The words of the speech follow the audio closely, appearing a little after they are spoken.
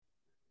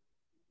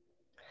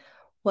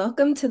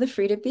Welcome to the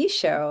Free to Be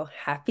Show.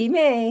 Happy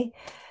May.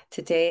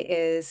 Today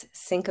is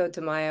Cinco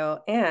de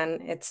Mayo, and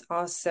it's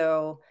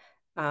also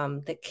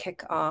the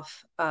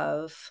kickoff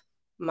of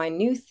my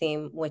new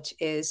theme, which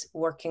is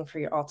working for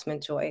your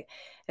ultimate joy.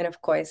 And of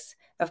course,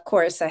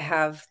 I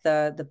have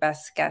the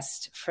best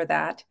guest for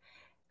that,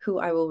 who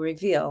I will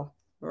reveal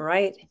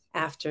right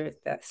after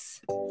this.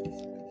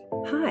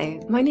 Hi,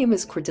 my name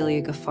is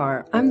Cordelia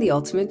Gafar. I'm the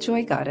Ultimate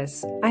Joy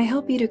Goddess. I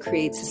help you to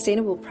create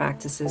sustainable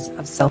practices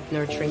of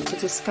self-nurturing to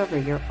discover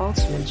your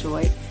ultimate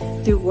joy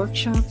through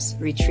workshops,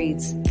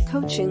 retreats,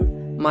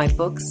 coaching, my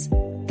books,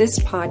 this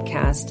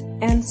podcast,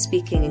 and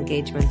speaking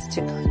engagements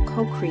to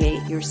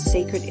co-create your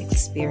sacred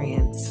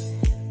experience.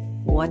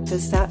 What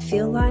does that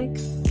feel like?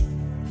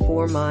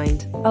 For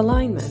mind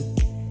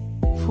alignment.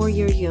 For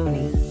your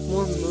yoni,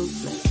 more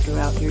movement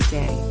throughout your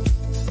day.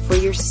 For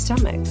your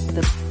stomach,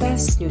 the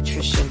best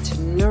nutrition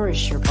to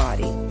nourish your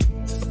body.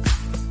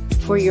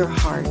 For your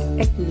heart,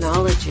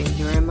 acknowledging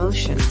your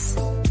emotions.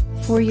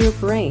 For your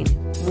brain,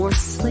 more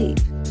sleep.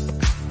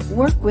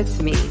 Work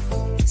with me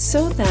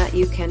so that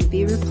you can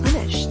be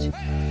replenished.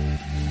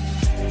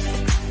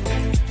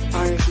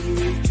 Are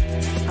you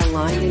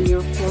aligned in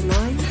your four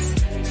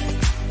minds?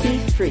 Be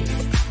free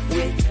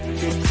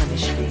with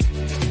Replenish Me.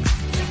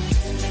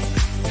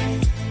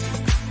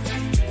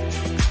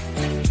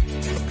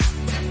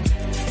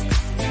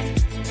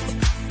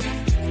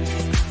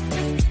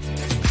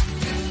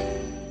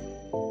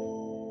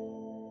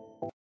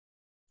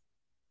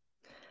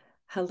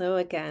 Hello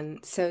again.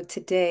 So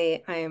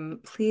today I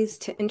am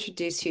pleased to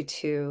introduce you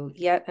to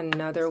yet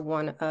another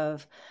one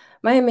of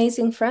my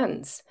amazing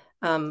friends.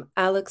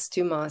 Alex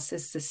Dumas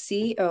is the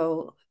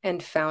CEO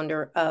and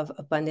founder of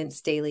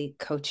Abundance Daily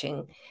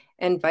Coaching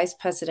and vice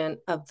president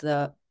of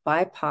the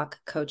BIPOC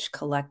Coach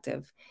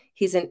Collective.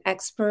 He's an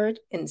expert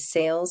in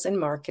sales and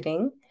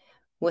marketing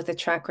with a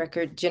track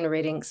record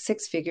generating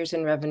six figures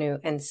in revenue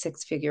and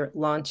six-figure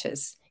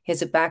launches. He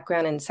has a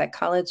background in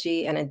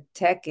psychology and a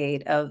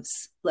decade of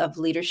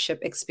leadership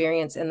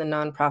experience in the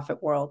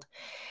nonprofit world.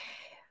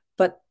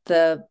 But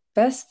the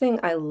best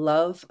thing I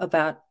love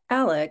about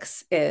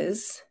Alex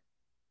is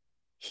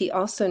he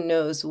also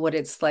knows what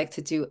it's like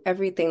to do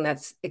everything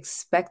that's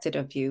expected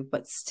of you,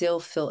 but still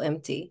feel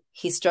empty.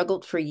 He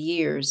struggled for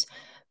years,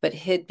 but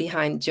hid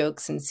behind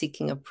jokes and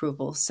seeking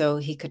approval so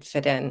he could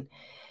fit in.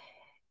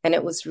 And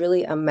it was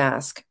really a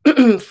mask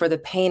for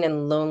the pain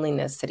and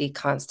loneliness that he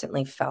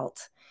constantly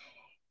felt.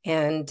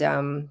 And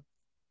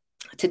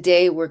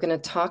today we're going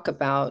to talk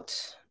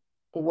about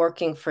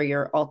working for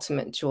your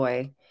ultimate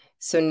joy.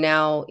 So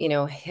now,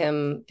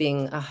 him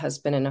being a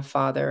husband and a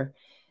father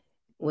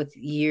with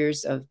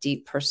years of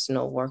deep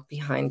personal work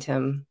behind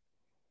him,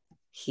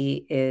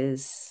 he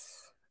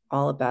is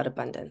all about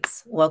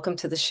abundance. Welcome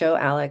to the show,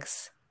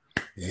 Alex.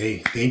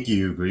 Hey, thank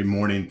you. Great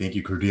morning. Thank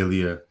you,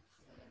 Cordelia.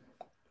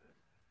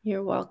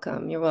 You're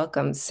welcome. You're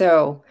welcome.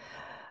 So,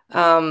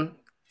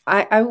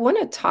 I want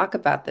to talk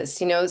about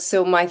this,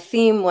 so my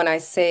theme when I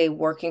say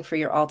working for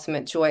your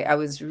ultimate joy, I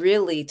was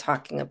really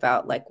talking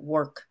about like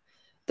work,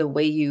 the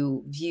way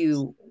you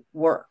view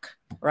work,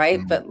 right?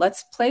 But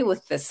let's play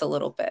with this a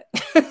little bit.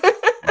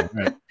 All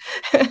right.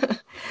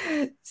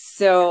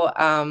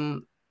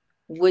 So,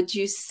 would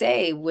you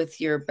say with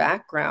your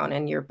background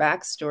and your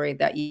backstory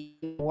that you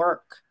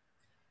work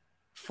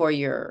for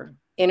your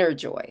inner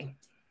joy?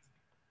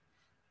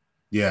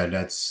 Yeah,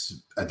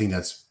 I think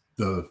that's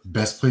the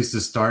best place to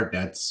start.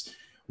 That's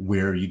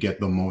where you get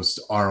the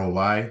most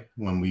ROI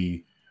when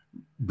we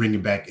bring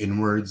it back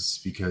inwards,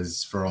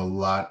 because for a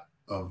lot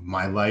of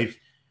my life,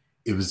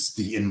 it was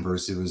the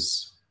inverse. It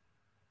was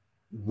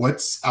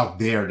what's out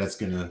there that's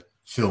going to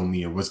fill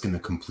me or what's going to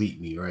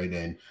complete me, right?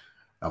 And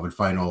I would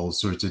find all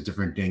sorts of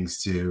different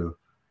things to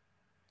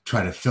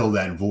try to fill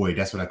that void.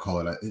 That's what I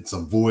call it. It's a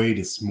void.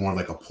 It's more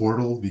like a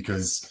portal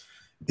because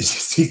it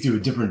just takes you to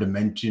a different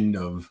dimension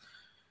of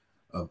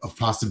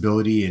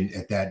possibility. And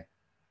at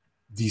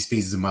these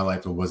phases of my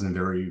life, it wasn't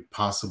very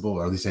possible,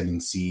 or at least I didn't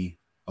see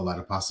a lot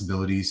of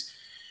possibilities.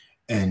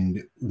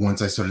 And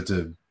once I started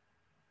to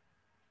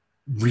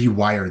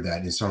rewire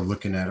that and start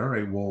looking at, all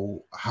right,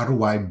 well, how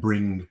do I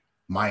bring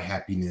my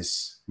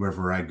happiness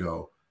wherever I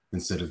go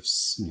instead of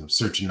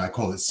searching? I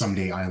call it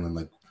someday island.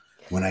 Like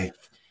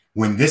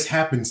when this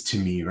happens to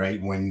me,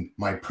 right? When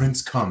my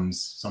prince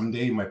comes,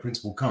 someday my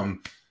prince will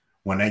come.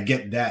 When I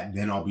get that,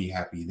 then I'll be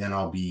happy. Then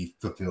I'll be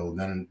fulfilled.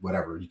 Then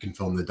whatever, you can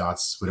fill in the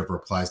dots, whatever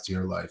applies to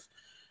your life.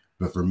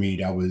 But for me,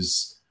 that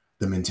was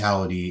the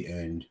mentality.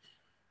 And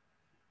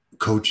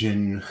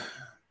coaching,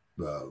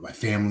 my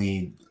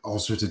family, all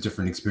sorts of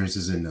different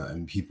experiences,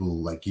 and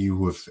people like you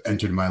who have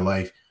entered my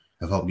life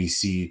have helped me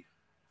see,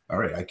 all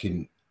right, I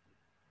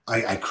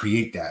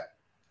create that.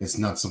 It's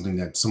not something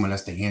that someone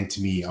has to hand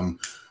to me. I'm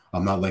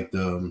not like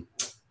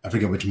I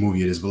forget which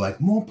movie it is, but like,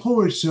 more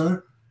power,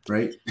 sir.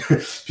 Right?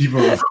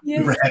 People are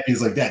super happy.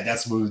 It's like that.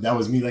 That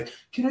was me. Like,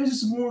 can I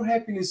just more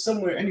happiness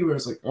somewhere, anywhere?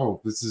 It's like,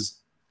 oh,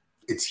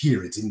 it's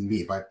here. It's in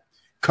me. If I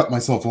cut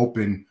myself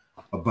open,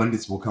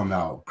 abundance will come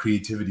out.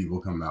 Creativity will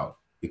come out.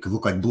 It could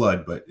look like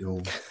blood, but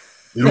it'll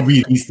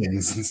be these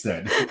things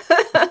instead.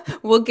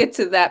 We'll get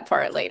to that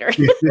part later.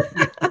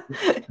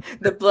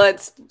 The blood,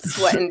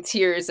 sweat, and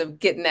tears of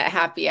getting that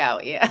happy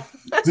out. Yeah.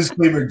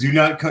 Disclaimer: do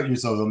not cut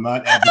yourselves. I'm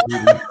not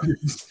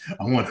advocating.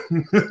 I want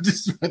to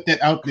just put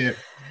that out there.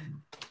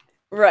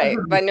 Right.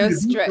 By no Free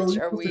to Be show, stretch you're are supposed to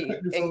cut we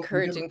yourself together.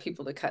 encouraging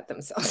people to cut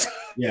themselves.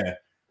 Yeah,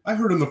 I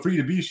heard on the Free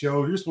to Be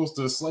show you're supposed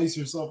to slice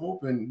yourself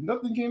open.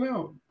 Nothing came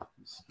out.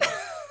 It's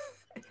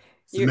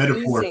a You're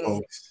metaphor, oozing.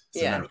 folks.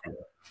 It's a Yeah. metaphor.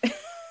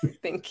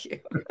 Thank you.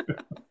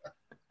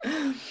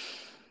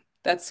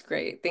 That's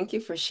great. Thank you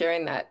for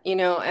sharing that.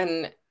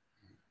 And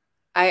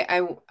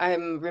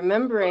I'm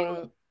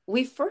remembering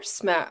we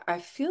first met, I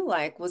feel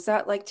like, was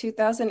that like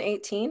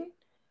 2018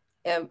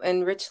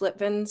 in Rich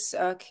Litvin's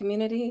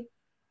community?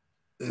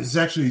 It's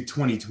actually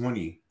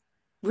 2020. And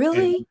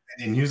Really?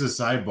 and here's a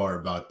sidebar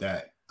about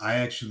that.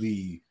 I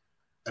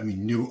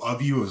mean, knew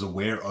of you, was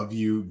aware of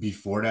you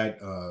before that.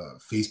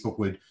 Facebook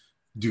would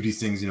do these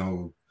things,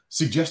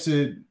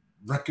 suggested,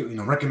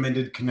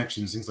 recommended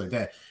connections, things like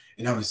that.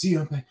 And I would see,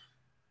 I'm like,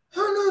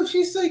 oh no,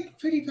 she's like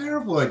pretty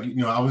powerful. Like,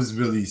 I was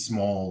really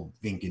small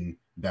thinking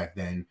back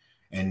then.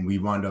 And we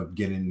wound up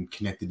getting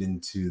connected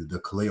into the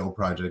Kaleo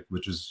project,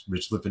 which was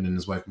Rich Lippin and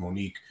his wife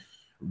Monique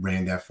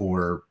ran that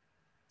for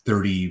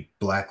 30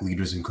 Black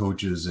leaders and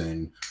coaches.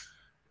 And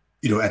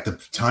at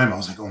the time I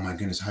was like, oh my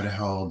goodness, how the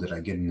hell did I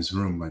get in this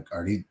room? Like,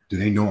 do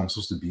they know I'm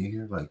supposed to be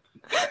here? Like,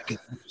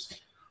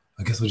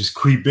 I guess I'll just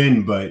creep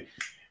in. But,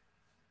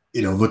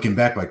 looking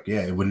back, like,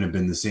 yeah, it wouldn't have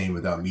been the same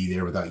without me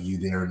there, without you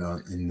there,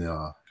 and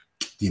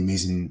the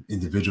amazing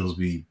individuals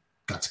we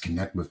got to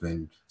connect with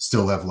and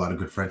still have a lot of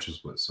good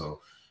friendships with.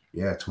 So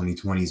yeah,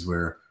 2020 is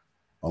where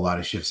a lot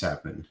of shifts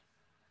happened.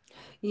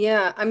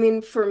 Yeah, I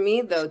mean, for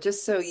me though,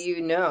 just so you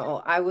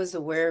know, I was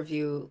aware of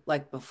you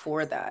like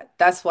before that.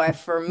 That's why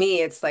for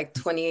me it's like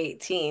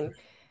 2018.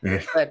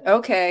 Yeah. But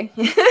okay.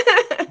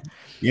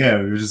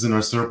 Yeah, we were just in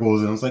our circles,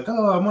 and I was like,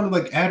 oh, I want to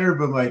like add her,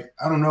 but like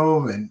I don't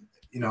know, and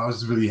I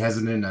was really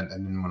hesitant. I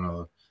didn't want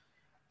to.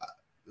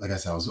 Like I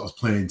said, I was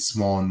playing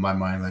small in my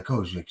mind. Like,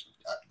 oh,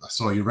 I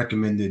saw you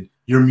recommended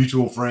your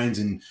mutual friends,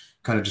 and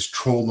kind of just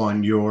trolled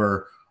on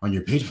your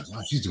page. Like,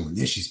 wow, she's doing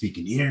this. She's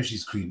speaking here.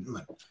 She's creating. I'm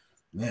like,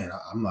 man,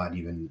 I'm not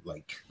even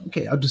like.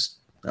 Okay, I'll just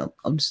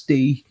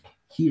stay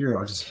here.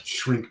 I'll just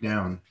shrink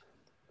down.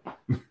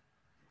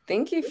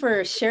 Thank you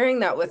for sharing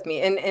that with me.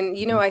 And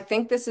I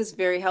think this is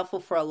very helpful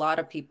for a lot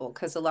of people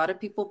because a lot of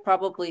people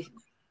probably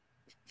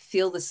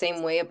feel the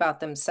same way about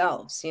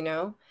themselves,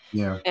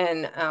 Yeah.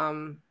 And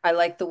I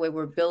like the way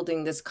we're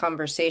building this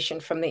conversation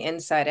from the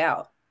inside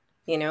out,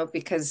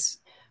 because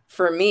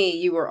for me,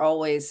 you were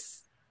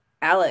always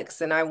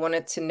Alex, and I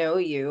wanted to know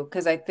you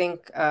because I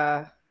think,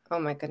 oh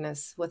my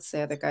goodness, what's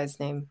the other guy's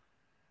name?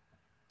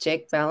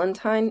 Jake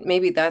Valentine?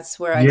 Maybe that's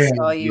where I Yeah,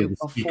 saw yeah, you the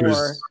before.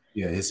 speakers,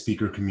 yeah, his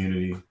speaker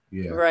community.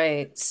 Yeah.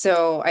 Right.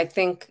 So I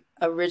think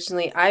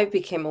originally I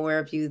became aware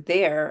of you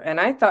there, and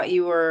I thought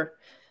you were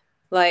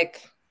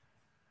like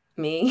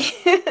me,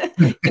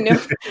 you know,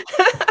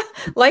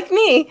 like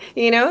me,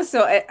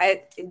 So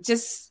I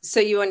just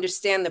so you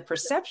understand the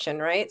perception,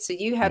 right? So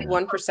you had Yeah.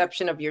 one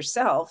perception of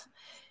yourself,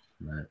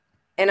 Right.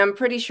 and I'm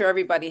pretty sure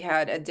everybody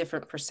had a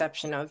different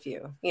perception of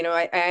you.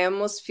 I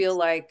almost feel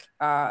like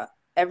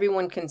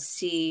everyone can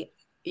see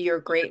your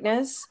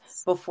greatness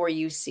before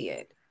you see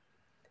it.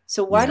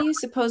 So why Yeah. do you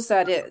suppose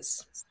that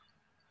is?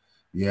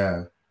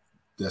 Yeah.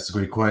 That's a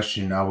great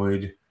question.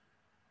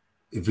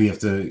 If we have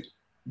to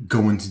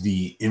go into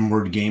the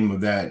inward game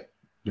of that,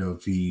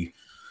 if we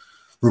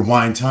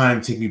rewind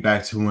time, take me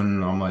back to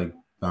when I'm like,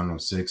 I don't know,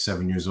 6,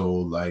 7 years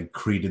old, I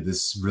created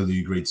this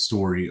really great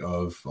story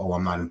of, oh,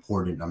 I'm not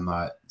important. I'm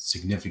not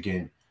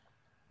significant.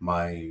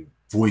 My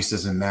voice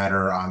doesn't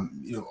matter.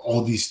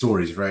 All these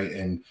stories, right?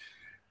 And,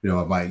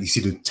 you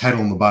see the title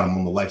on the bottom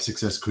on the Life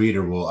Success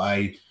Creator. Well,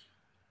 I,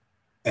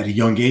 at a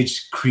young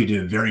age,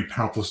 created a very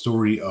powerful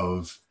story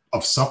of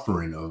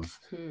suffering, of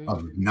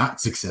not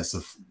success,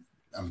 of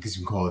I guess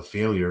you can call it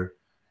failure,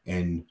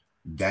 and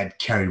that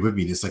carried with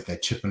me this like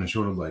that chip on the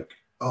shoulder, like,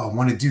 oh, I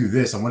want to do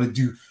this, I want to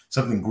do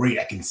something great,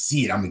 I can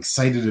see it, I'm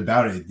excited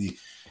about it,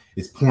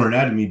 it's pouring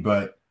out of me,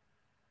 but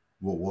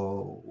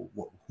who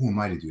am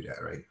I to do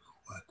that, right?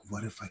 Like,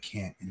 what if I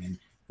can't? And then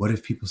what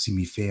if people see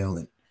me fail?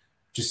 And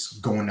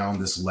just going down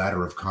this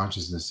ladder of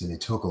consciousness, and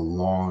it took a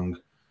long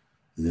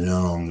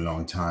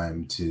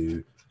time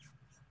to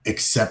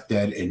accept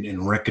that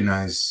and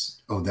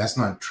recognize, oh, that's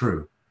not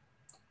true.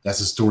 That's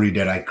a story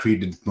that I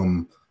created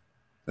from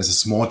as a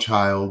small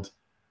child,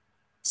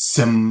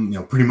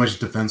 pretty much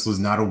defenseless,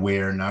 not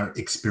aware, not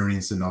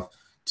experienced enough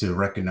to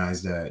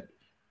recognize that,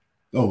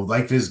 oh,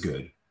 life is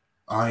good.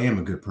 I am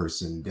a good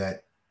person,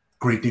 that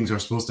great things are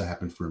supposed to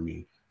happen for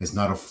me. It's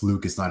not a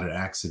fluke. It's not an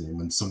accident.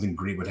 When something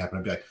great would happen,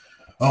 I'd be like,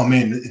 oh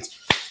man,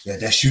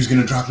 that shoe's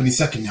going to drop any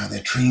second now.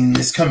 That train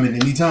is coming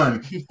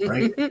anytime,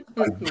 right?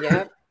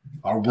 Yeah.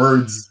 Our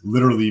words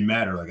literally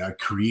matter. Like, I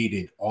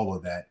created all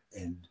of that.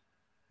 And,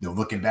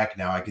 looking back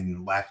now, I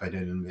can laugh at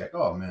it and be like,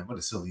 oh man, what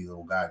a silly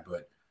little guy.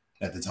 But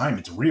at the time,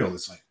 it's real.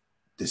 It's like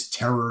this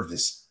terror,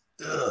 this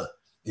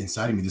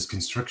inside of me, this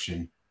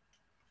constriction,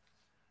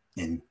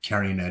 and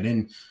carrying that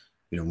in.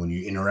 When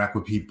you interact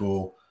with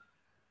people,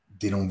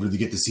 they don't really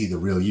get to see the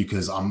real you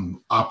because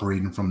I'm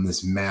operating from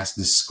this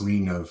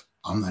screen of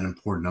I'm not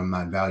important, I'm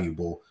not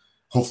valuable.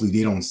 Hopefully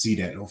they don't see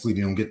that. Hopefully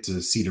they don't get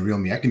to see the real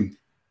me. I can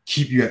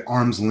keep you at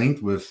arm's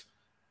length with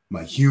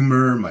my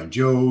humor, my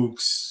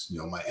jokes,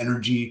 my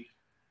energy.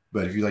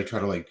 But if you like try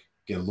to like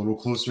get a little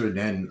closer,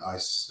 then I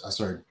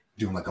start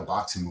doing like a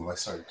boxing move. I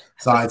start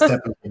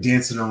sidestepping,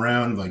 dancing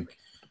around. Like,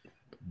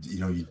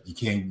 you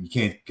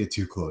can't get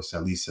too close,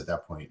 at least at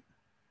that point.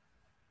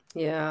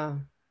 Yeah.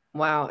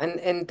 Wow.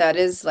 And that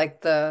is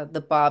like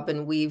the bob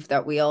and weave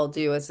that we all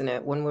do, isn't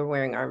it, when we're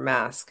wearing our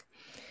mask?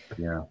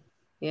 Yeah.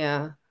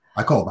 Yeah.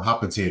 I call it the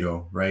hot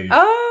potato, right?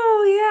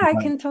 Oh, yeah, If I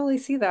I, can totally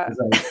see that. it's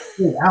like,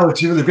 "Hey,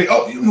 Alex, you're really great.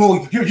 Oh,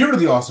 well, you're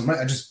really awesome,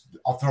 right?"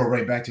 I'll throw it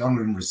right back to you. I don't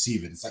even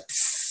receive it. It's like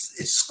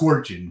it's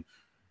scorching.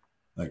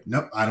 Like,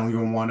 nope, I don't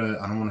even want to.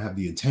 I don't want to have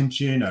the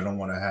attention. I don't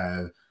want to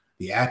have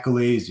the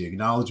accolades, the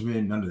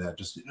acknowledgement, none of that.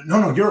 Just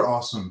no. You're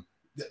awesome.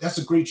 That's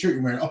a great shirt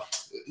you're wearing. Oh,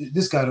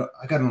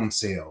 I got it on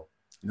sale.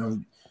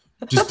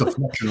 Just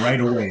deflection right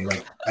away.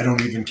 Like I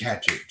don't even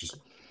catch it. Just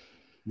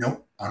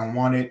nope, I don't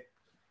want it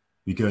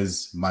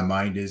because my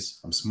mind is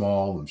I'm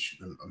small.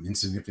 I'm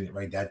insignificant.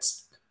 Right.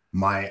 That's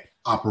my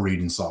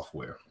operating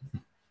software.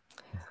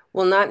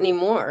 Well, not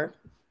anymore.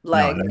 No,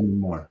 not Like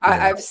anymore.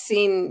 Yeah. I've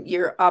seen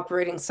your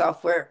operating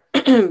software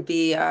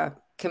be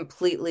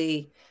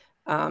completely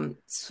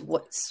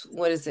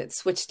what is it,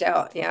 switched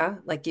out? Yeah,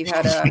 like you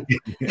had a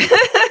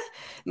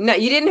no,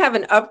 you didn't have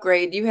an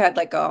upgrade. You had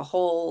like a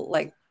whole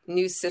like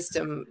new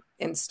system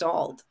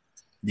installed.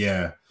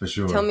 Yeah, for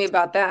Tell sure. me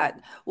about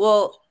that.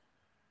 Well,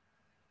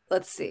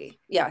 let's see.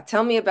 Yeah,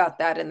 tell me about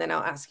that, and then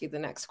I'll ask you the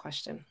next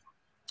question.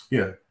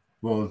 Yeah.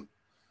 Well,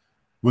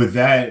 with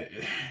that,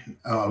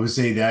 I would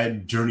say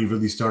that journey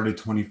really started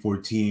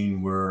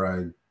 2014, where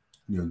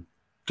I,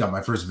 got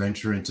my first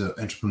venture into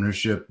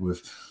entrepreneurship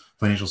with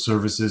financial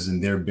services,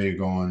 and they're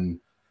big on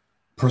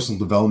personal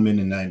development.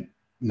 And I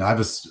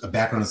have a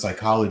background in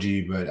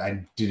psychology, but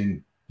I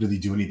didn't really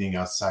do anything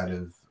outside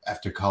of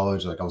after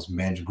college. Like I was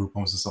managing group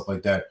homes and stuff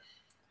like that.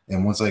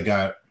 And once I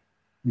got,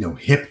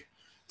 hip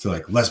to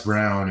like Les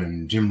Brown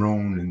and Jim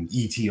Rohn and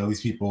ET, all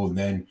these people, and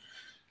then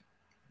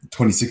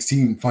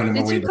 2016, finding my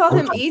Did way you into call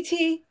him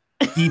coaching.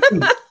 ET? ET,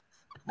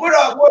 what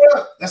up? What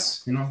up?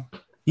 That's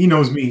he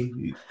knows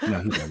me. No,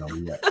 he don't know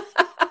me yet.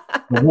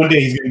 But one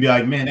day he's gonna be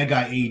like, man, that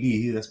guy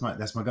AD, that's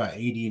my guy, AD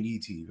and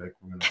ET. Like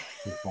we're gonna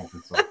fist bump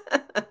and stuff.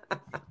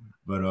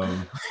 But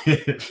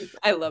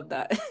I love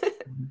that.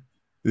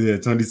 yeah,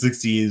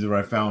 2016 is where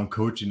I found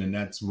coaching, and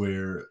that's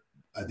where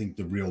I think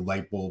the real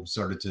light bulb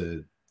started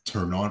to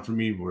turn on for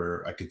me,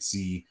 where I could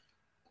see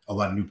a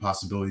lot of new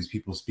possibilities,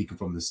 people speaking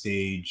from the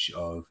stage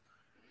of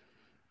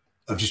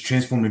just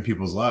transforming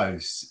people's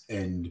lives.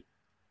 And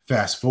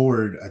fast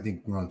forward, I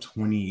think around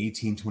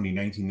 2018,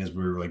 2019 is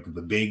where like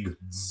the big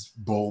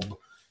bulb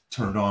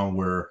turned on,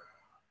 where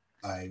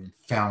I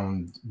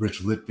found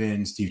Rich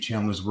Litvin, Steve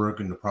Chandler's work,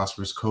 and the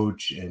Prosperous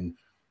Coach, and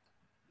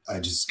I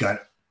just got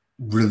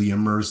really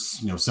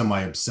immersed,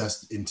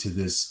 semi-obsessed into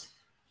this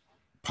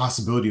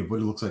possibility of what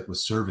it looks like with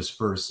service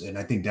first. And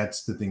I think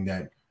that's the thing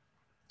that,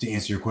 to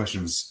answer your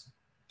question, was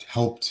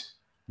helped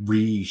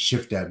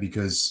reshift that,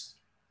 because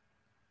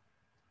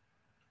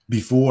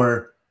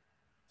before,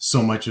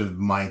 so much of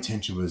my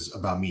attention was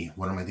about me.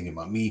 What am I thinking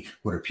about me?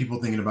 What are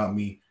people thinking about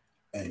me?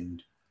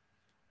 And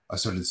I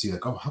started to see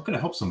like, oh, how can I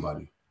help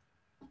somebody?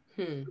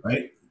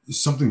 Right?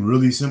 Something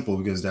really simple,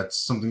 because that's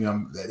something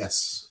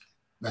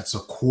that's a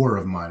core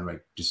of mine,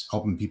 right? Just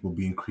helping people,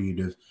 being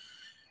creative.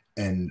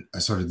 And I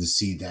started to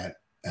see that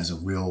as a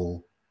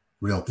real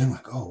thing.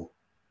 Like, oh,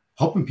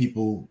 helping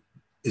people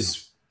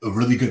is a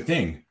really good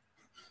thing.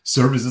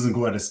 Service doesn't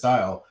go out of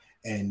style.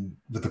 And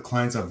with the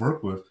clients I've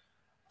worked with,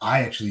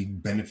 I actually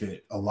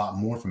benefit a lot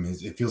more from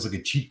it. It feels like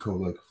a cheat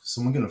code. Like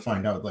someone gonna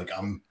find out like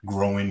I'm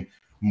growing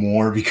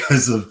more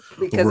because of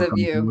the Because work of I'm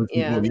doing you. with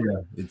Yeah. people.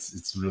 Yeah,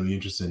 it's really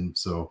interesting.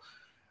 So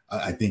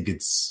I think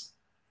it's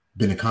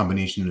been a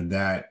combination of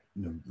that.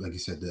 Like you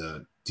said,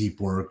 the deep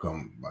work,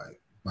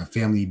 my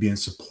family being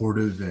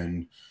supportive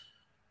and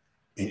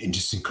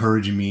just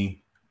encouraging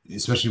me,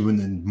 especially when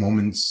in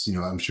moments,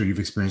 I'm sure you've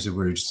experienced it,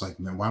 where you're just like,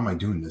 man, why am I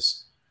doing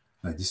this?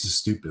 Like, this is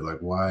stupid. Like,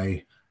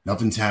 why?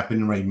 Nothing's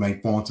happening, right? You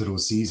might fall into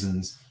those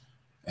seasons,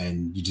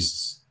 and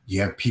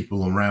you have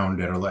people around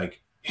that are like,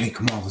 hey,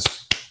 come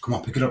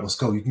on, pick it up. Let's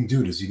go. You can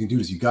do this. You can do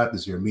this. You got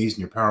this. You're amazing.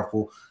 You're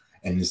powerful.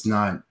 And it's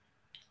not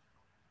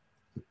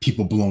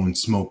people blowing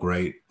smoke,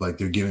 right? Like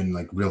they're giving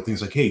like real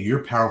things like, hey,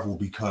 you're powerful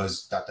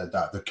because dot, dot,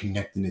 dot. They're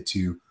connecting it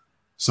to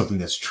something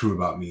that's true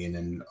about me. And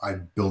then I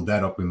build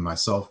that up in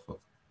myself.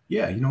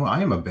 Yeah, you know what?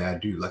 I am a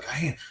bad dude. Like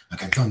I am,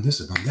 like I've done this,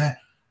 I've done that.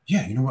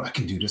 Yeah, you know what? I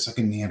can do this. I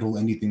can handle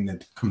anything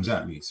that comes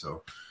at me.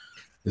 So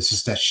it's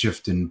just that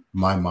shift in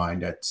my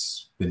mind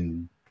that's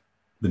been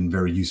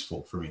very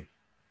useful for me.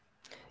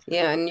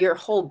 Yeah, and your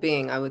whole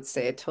being, I would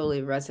say it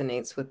totally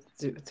resonates with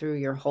through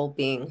your whole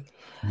being.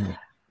 Yeah.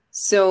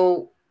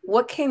 So,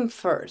 what came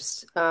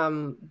first?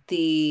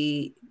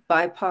 The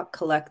BIPOC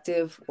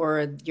Collective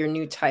or your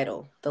new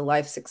title, the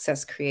Life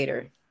Success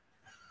Creator?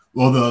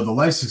 Well, the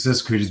Life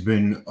Success Creed has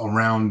been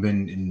around,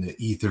 been in the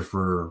ether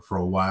for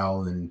a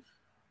while, and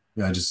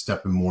just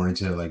stepping more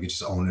into like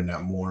just owning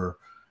that more.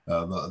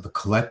 The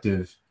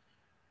collective,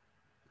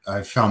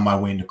 I found my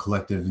way into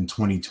collective in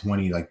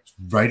 2020, like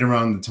right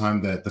around the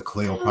time that the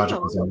Kaleo project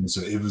Oh, was on.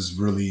 So it was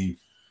really,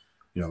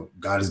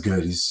 God is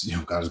good. He's,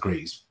 God is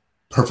great. He's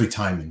perfect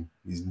timing.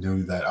 He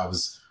knew that I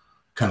was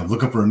kind of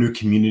looking for a new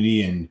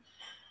community, and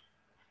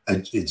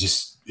it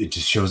just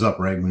shows up,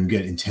 right? When we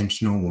get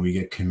intentional, when we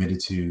get committed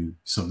to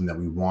something that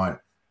we want,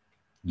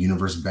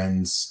 universe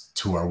bends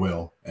to our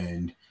will.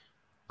 And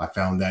I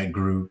found that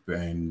group,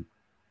 and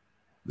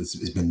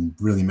it's been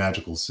really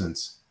magical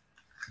since.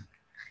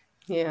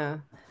 yeah.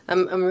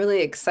 I'm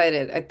really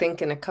excited. I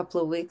think in a couple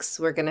of weeks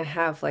we're gonna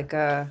have like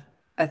a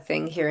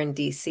thing here in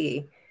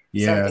DC.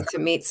 So I Yeah, get to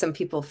meet some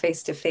people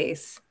face to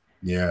face.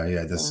 yeah,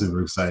 that's So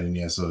super exciting.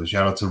 Yeah, so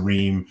shout out to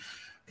Reem,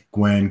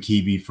 Gwen,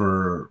 Kibi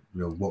for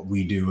what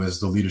we do as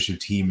the leadership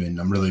team, and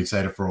I'm really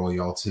excited for all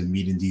y'all to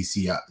meet in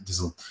DC.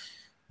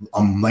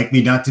 I'm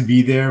likely not to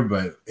be there,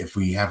 but if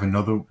we have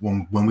another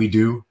one, when we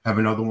do have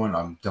another one,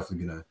 I'm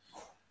definitely gonna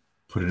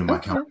put it in my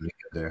calendar okay, to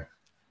get there.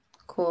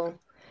 cool.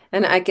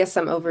 And I guess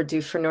I'm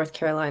overdue for North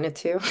Carolina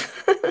too.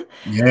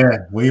 Yeah,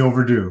 way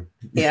overdue.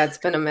 Yeah, it's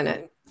been a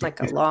minute, like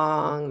a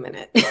long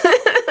minute.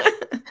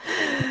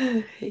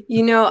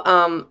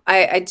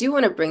 I do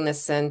want to bring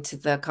this into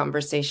the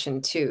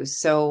conversation too.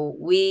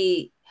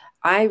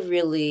 I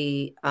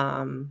really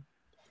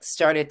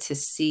started to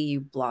see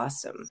you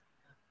blossom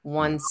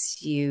once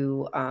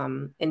you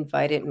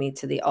invited me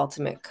to the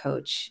Ultimate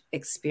Coach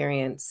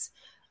experience.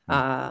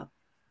 Uh,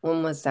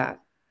 when was that?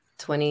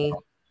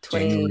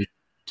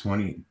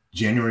 2020,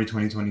 January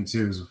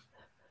 2022 is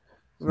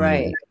when,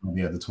 right.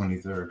 yeah, the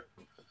 23rd.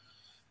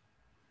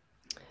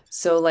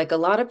 So like a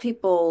lot of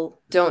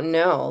people don't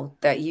know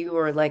that you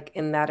were like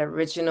in that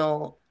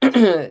original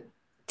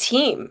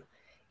team,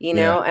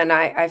 Yeah, and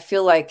I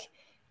feel like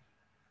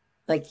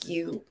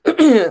you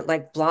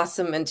like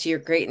blossom into your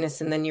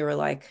greatness and then you were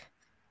like,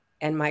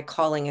 and my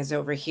calling is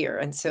over here.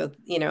 And so,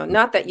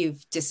 not that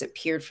you've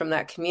disappeared from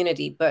that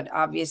community, but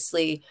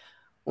obviously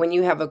when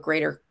you have a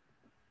greater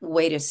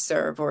way to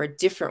serve or a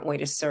different way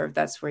to serve,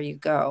 that's where you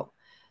go.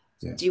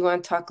 yeah. Do you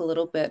want to talk a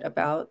little bit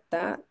about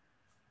that?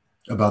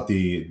 About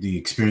the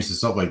experience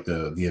itself, like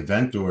the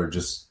event, or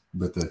just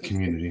with the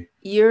community.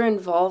 Your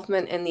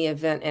involvement in the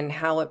event and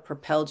how it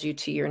propelled you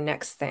to your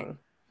next thing.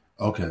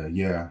 Okay,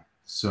 yeah.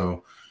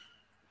 So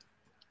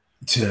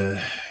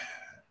to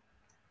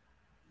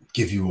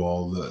give you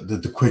all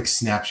the quick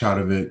snapshot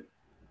of it,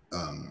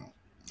 um,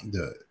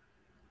 the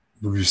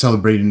we were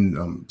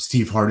celebrating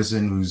Steve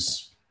Hardison,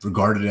 who's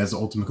regarded as the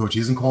ultimate coach. He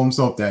doesn't call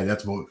himself that.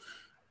 That's what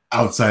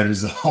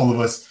outsiders, all of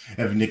us,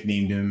 have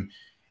nicknamed him.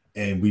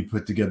 And we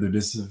put together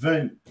this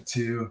event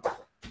to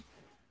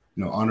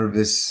honor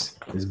this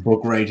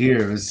book right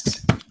here,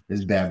 this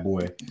bad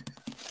boy,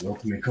 the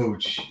ultimate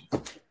coach.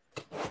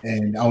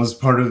 And I was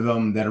part of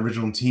that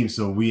original team,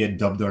 so we had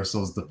dubbed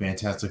ourselves the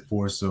Fantastic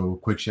Four. So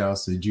quick shout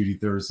outs to Judy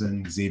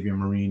Thurston, Xavier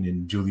Marine,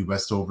 and Julie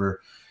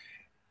Westover.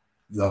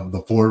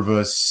 The four of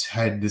us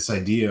had this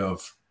idea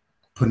of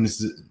putting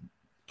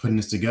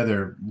this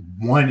together.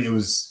 One, it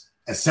was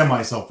a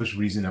semi-selfish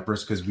reason at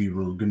first because we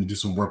were going to do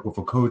some work with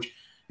a coach.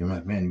 And we're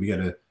like, man, we got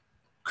to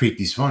create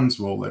these funds.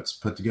 Well, let's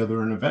put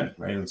together an event,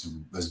 right?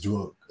 Let's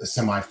do a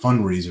semi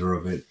fundraiser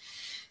of it.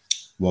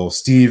 Well,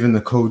 Steve and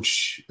the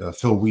coach,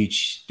 Phil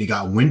Weech, they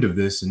got wind of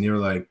this and they were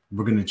like,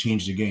 we're going to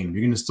change the game.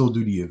 You're going to still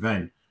do the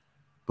event,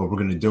 but we're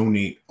going to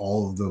donate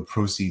all of the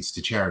proceeds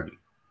to charity.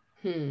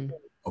 Hmm.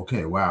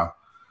 Okay, wow.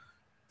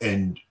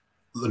 And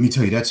let me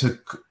tell you, that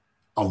took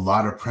a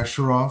lot of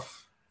pressure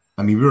off.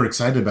 I mean, we were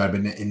excited about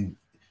it, and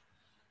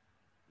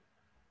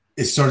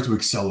it started to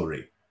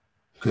accelerate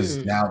because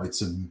Hmm. now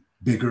it's a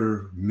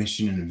bigger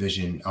mission and a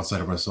vision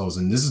outside of ourselves.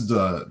 And this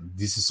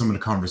is some of the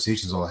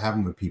conversations I was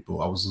having with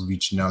people. I was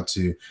reaching out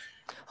to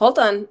Hold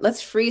on.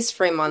 Let's freeze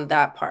frame on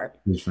that part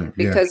different, yeah,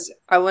 because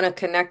I want to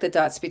connect the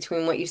dots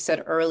between what you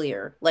said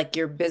earlier. Like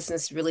your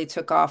business really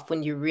took off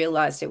when you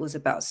realized it was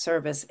about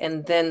service.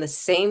 And then the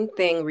same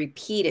thing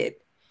repeated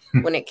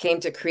when it came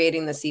to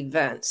creating this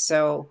event.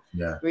 So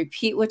yeah,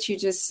 repeat what you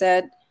just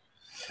said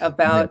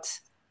yeah, about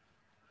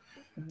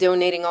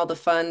donating all the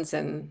funds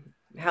and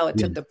how it yeah.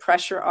 took the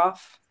pressure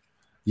off.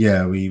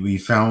 Yeah, we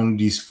found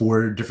these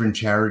four different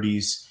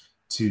charities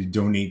to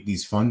donate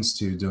these funds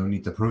to,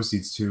 donate the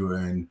proceeds to,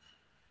 and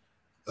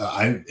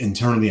I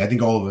internally, I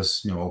think all of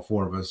us, all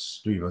four of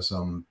us, three of us,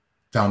 found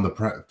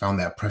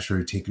that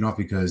pressure taken off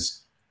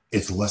because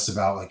it's less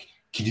about like,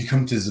 can you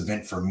come to this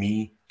event for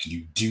me? Can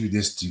you do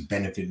this to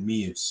benefit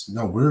me? It's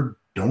no, we're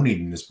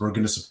donating this. We're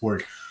going to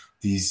support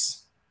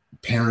these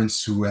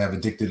parents who have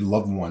addicted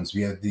loved ones.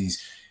 We have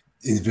these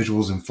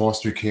individuals in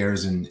foster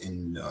cares and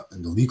in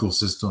the legal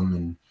system,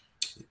 and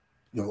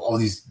all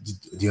the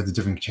other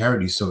different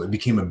charities. So it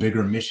became a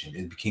bigger mission.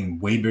 It became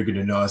way bigger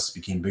than us.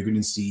 Became bigger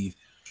than Steve,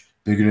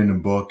 bigger than the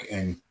book,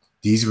 and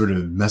these were the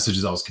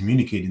messages I was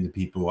communicating to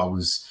people. I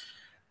was,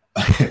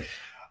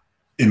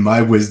 in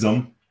my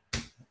wisdom,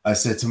 I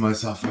said to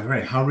myself, all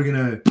right, how are we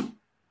gonna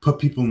put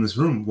people in this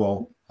room.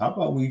 Well, how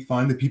about we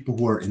find the people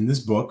who are in this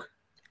book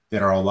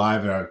that are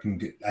alive that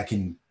I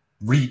can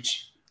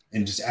reach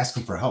and just ask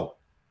them for help.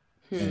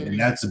 And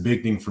that's a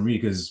big thing for me,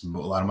 because a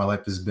lot of my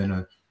life has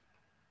been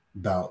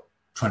about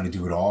trying to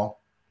do it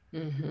all,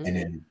 and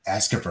then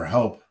asking for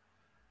help.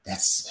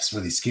 That's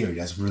really scary.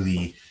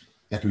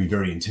 That can be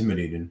very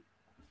intimidating.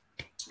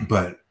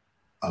 But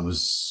I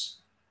was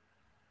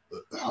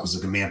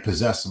like a man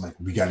possessed. I'm like,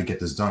 we got to get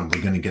this done.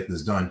 We're going to get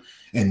this done.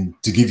 And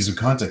to give you some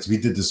context, we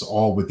did this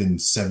all within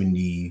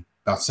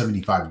about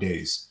 75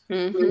 days.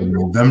 From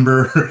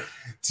November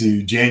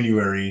to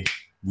January,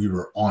 we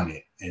were on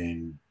it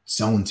and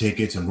selling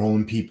tickets,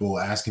 enrolling people,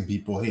 asking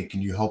people, hey,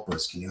 can you help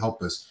us? Can you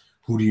help us?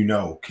 Who do you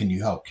know? Can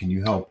you help? Can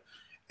you help?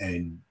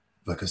 And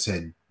like I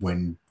said,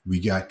 when we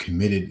got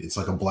committed, it's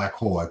like a black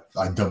hole.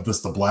 I dubbed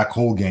this the black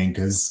hole gang,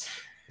 because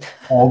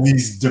all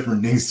these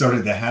different things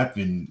started to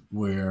happen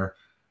where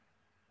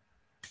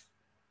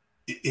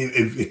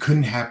it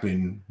couldn't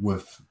happen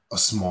with a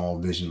small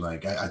vision.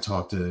 Like I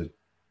talk to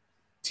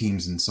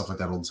teams and stuff like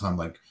that all the time,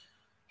 like,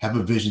 have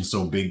a vision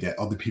so big that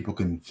other people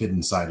can fit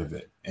inside of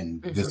it.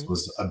 And this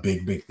was a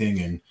big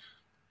thing. And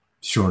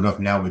sure enough,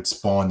 now it's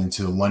spawned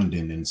into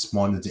London and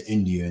spawned into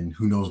India, and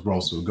who knows where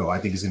else it will go. I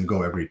think it's going to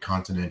go every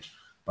continent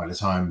by the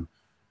time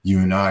you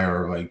and I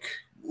are like,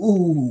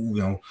 ooh,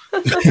 you know,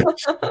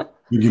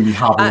 you're going to be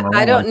hopping around.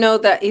 I don't know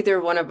that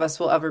either one of us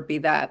will ever be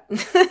that.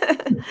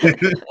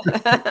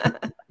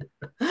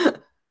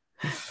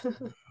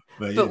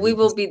 But we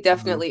will be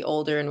definitely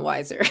older and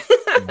wiser.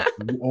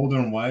 Older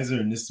and wiser,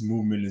 and this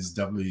movement is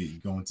definitely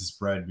going to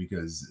spread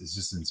because it's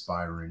just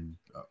inspiring.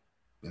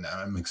 And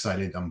I'm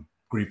excited. I'm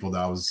grateful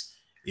that I was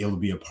able to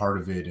be a part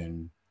of it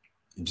and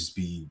just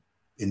be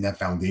in that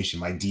foundation.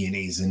 My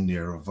DNA is in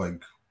there of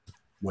like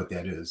what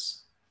that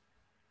is.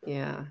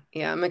 Yeah.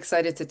 I'm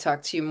excited to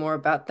talk to you more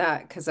about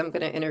that, because I'm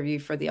going to interview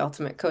for the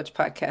Ultimate Coach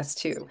podcast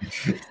too.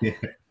 Yeah.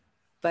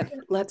 But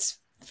let's,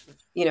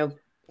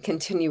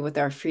 continue with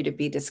our free to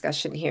be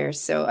discussion here.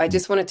 So I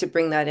just wanted to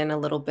bring that in a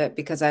little bit,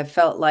 because I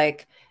felt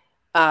like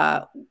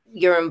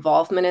your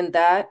involvement in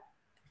that,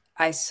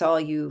 I saw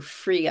you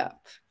free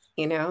up,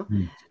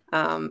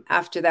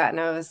 after that. And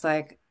I was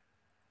like,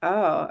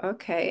 oh,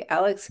 okay,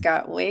 Alex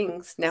got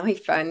wings. Now he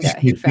found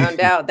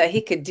out that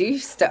he could do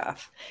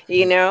stuff,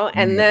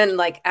 and then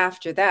like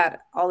after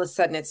that, all of a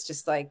sudden it's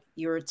just like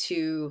you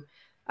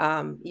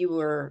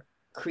were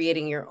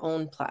creating your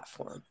own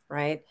platform,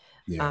 right?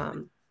 Yeah.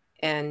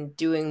 And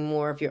doing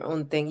more of your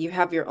own thing. You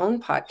have your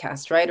own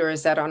podcast, right? Or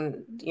is that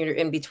on,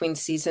 in between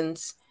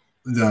seasons?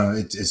 No,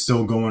 it's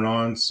still going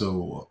on.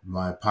 So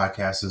my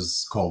podcast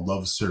is called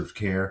Love Serve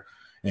Care,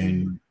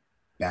 and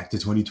back to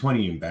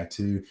 2020 and back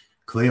to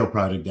Kaleo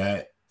Project,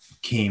 that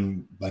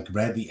came like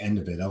right at the end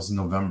of it. That was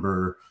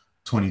November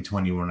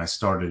 2020 when I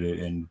started it,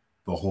 and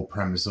the whole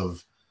premise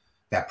of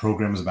that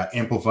program is about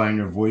amplifying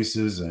your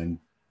voices, and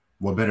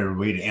what better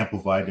way to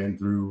amplify than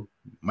through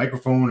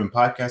microphone and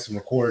podcast and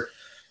record.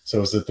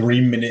 So it's a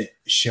 3-minute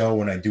show,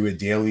 and I do it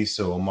daily.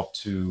 So I'm up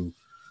to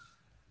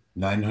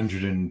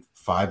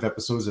 905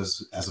 episodes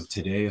as of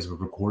today, as we're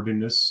recording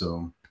this.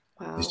 So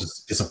wow.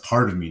 It's a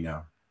part of me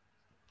now.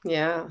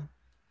 Yeah.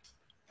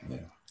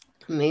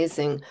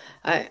 Amazing.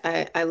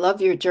 I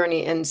love your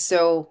journey. And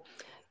so,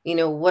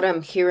 what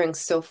I'm hearing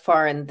so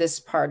far in this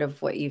part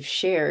of what you've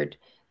shared,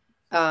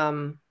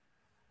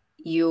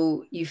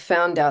 you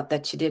found out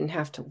that you didn't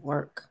have to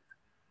work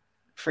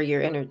for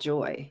your inner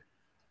joy.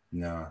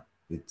 No,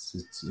 it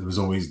was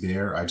always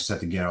there. I just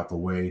had to get out the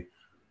way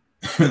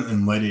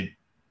and let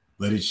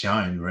it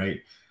shine,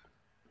 right?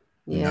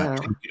 Yeah.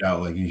 Not take it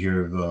out. Like you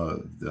hear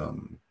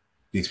the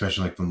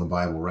expression like from the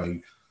Bible,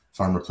 right?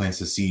 Farmer plants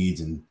the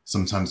seeds, and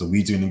sometimes the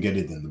weeds are going to get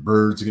it, and the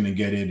birds are going to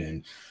get it,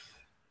 and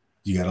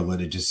you got to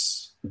let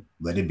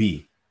it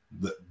be.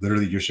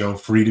 Literally, your show,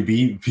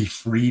 be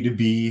free to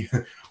be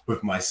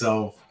with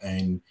myself,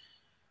 and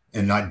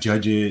not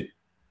judge it,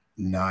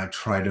 not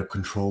try to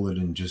control it,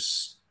 and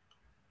just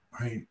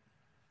right.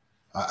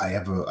 I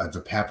have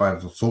a path, I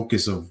have a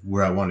focus of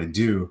where I want to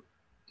do,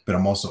 but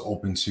I'm also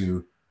open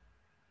to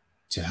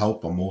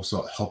help. I'm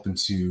also helping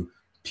to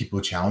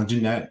people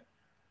challenging that,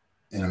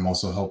 and I'm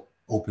also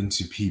open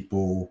to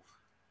people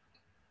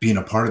being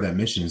a part of that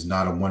mission. Is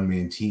not a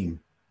one-man team.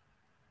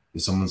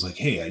 If someone's like,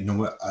 hey, you know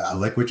what, I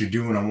like what you're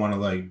doing, I want to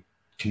like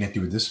connect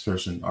you with this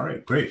person. All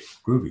right, great,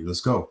 groovy,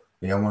 let's go.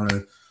 Hey, I want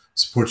to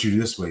support you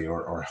this way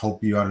or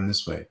help you out in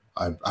this way.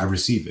 I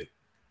receive it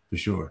for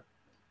sure.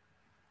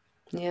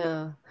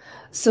 Yeah.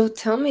 So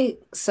tell me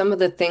some of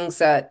the things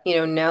that,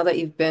 now that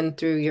you've been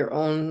through your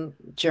own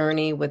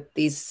journey with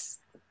these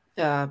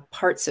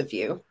parts of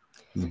you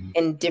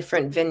in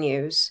different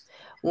venues,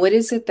 what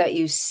is it that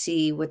you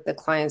see with the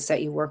clients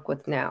that you work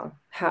with now?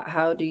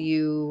 How do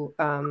you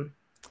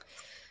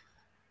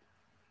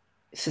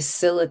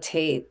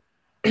facilitate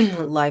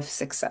life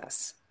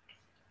success?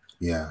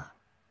 Yeah.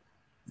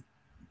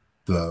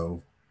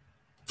 The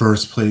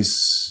first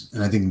place,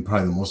 and I think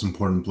probably the most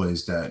important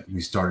place that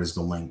we start, is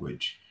the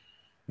language.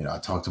 I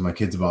talk to my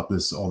kids about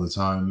this all the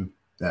time,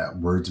 that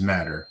words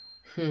matter.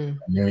 Hmm.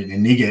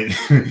 And they get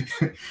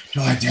they're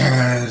like,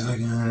 Dad, it's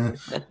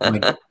like,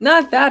 I'm like,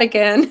 Not that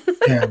again.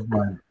 yeah,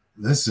 but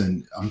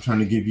listen, I'm trying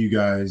to give you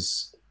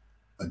guys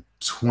a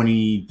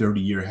 20, 30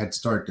 year head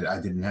start that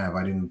I didn't have.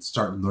 I didn't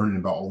start learning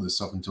about all this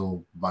stuff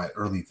until my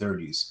early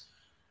 30s.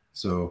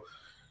 So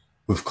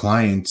with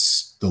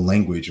clients, the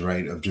language,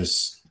 right, of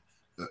just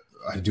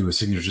I do a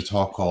signature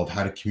talk called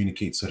How to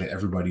Communicate So That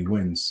Everybody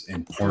Wins.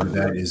 And part of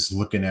that is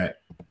looking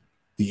at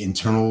the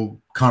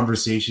internal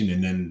conversation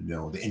and then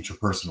the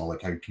interpersonal,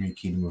 like how you're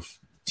communicating with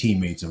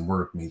teammates and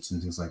workmates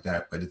and things like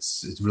that. But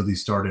it's really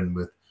starting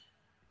with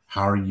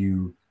how are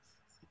you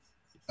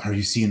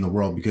seeing the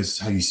world, because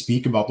how you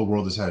speak about the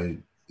world is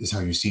how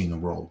you're seeing the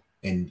world.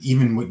 And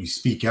even what you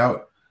speak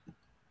out,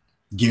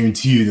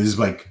 guarantee you there's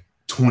like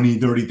 20,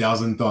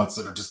 30,000 thoughts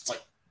that are just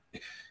like,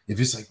 if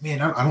it's like,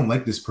 man, I don't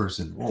like this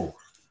person. Whoa,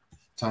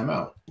 time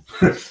out.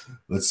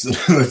 let's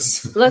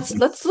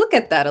Let's look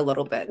at that a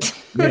little bit.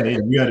 yeah,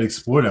 we gotta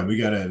explore that. We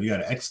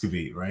gotta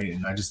excavate, right?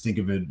 And I just think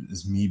of it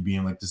as me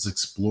being like this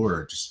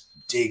explorer, just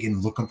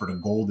digging, looking for the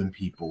gold in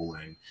people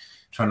and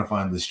trying to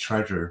find this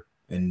treasure.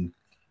 And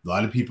a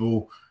lot of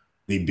people,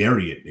 they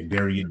bury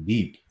it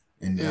deep.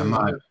 And I'm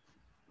not Mhm.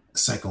 a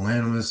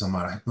psychoanalyst, I'm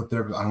not a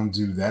hypnotherapist, I don't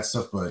do that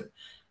stuff, but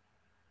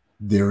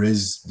there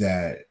is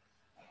that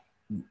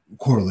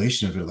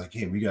correlation of it, like,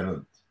 hey, we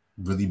gotta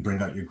really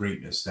bring out your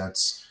greatness.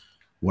 That's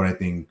what I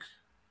think,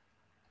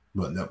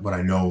 what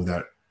I know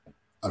that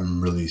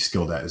I'm really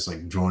skilled at, is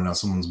like drawing out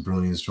someone's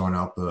brilliance, drawing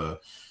out the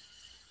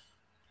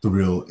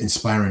real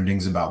inspiring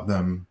things about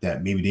them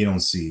that maybe they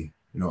don't see.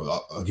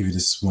 I'll give you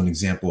this one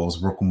example. I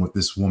was working with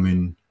this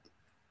woman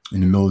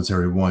in the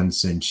military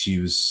once, and she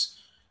was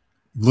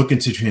looking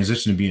to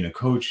transition to being a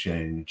coach,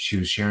 and she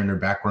was sharing her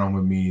background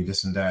with me,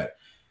 this and that.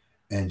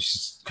 And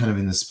she's kind of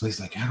in this place,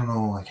 like, I don't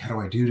know, like, how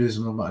do I do this?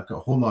 And I'm like,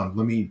 hold on,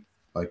 let me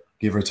like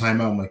give her a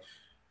timeout. I'm like,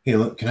 hey,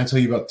 look, can I tell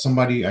you about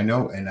somebody I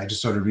know? And I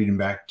just started reading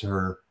back to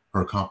her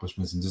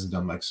accomplishments and this and that.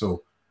 I'm like,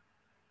 so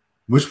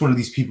which one of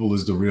these people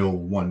is the real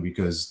one?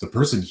 Because the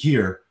person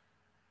here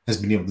has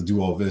been able to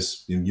do all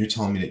this, and you're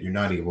telling me that you're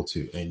not able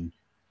to. And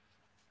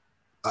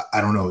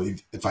I don't know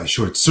if I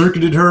short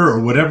circuited her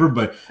or whatever,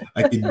 but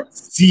I could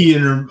see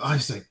in her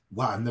eyes, like,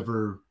 wow, I've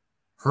never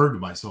heard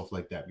myself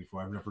like that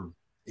before. I've never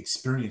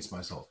experienced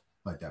myself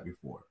like that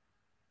before.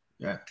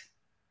 Yeah.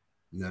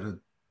 You gotta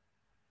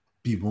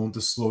be willing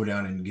to slow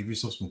down and give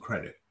yourself some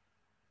credit.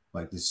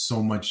 Like, there's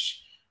so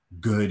much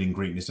good and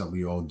greatness that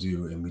we all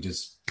do, and we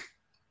just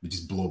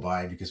blow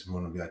by because we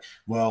want to be like,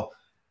 well,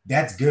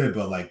 that's good,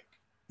 but like,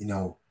 you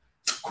know,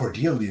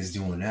 Cordelia is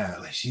doing that.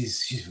 Like,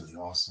 she's really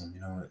awesome,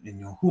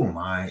 and who am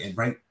I? And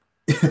right,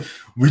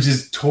 we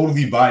just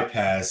totally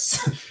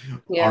bypass our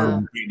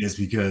Yeah. greatness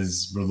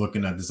because we're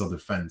looking at this other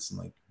fence and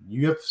like,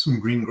 you have some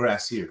green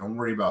grass here. Don't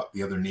worry about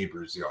the other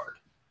neighbor's yard.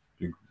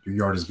 Your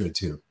yard is good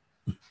too.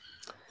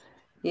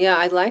 Yeah,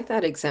 I like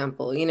that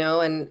example,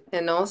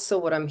 and also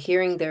what I'm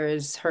hearing there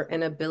is her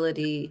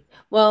inability,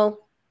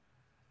 well,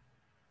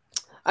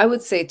 I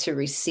would say to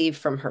receive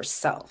from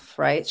herself,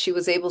 right? She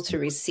was able to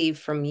receive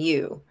from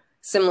you,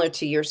 similar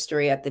to your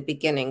story at the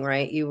beginning,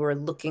 right? You were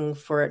looking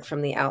for it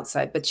from the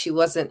outside, but she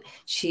was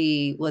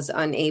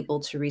unable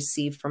to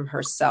receive from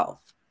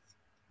herself.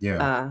 Yeah.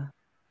 Uh,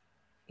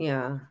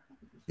 yeah.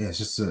 Yeah, it's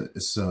just a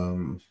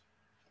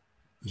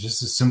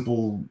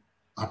simple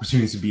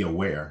opportunity to be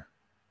aware.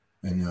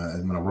 And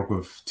when I work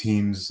with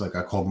teams, like,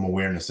 I call them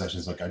awareness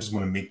sessions. Like, I just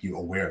want to make you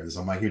aware of this.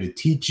 I'm not here to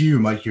teach you.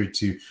 I'm not here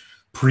to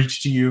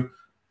preach to you.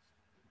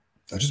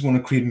 I just want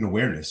to create an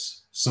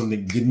awareness, something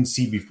you didn't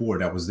see before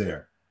that was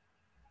there.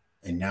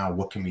 And now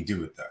what can we do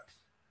with that?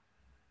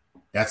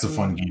 That's a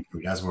fun Mm. game for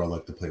me. That's where I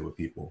like to play with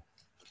people.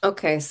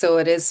 Okay, so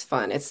it is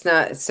fun. It's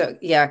not so,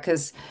 yeah,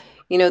 because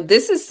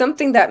this is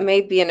something that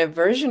may be an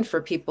aversion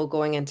for people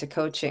going into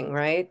coaching,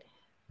 right?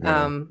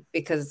 Yeah.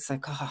 Because it's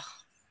like, oh,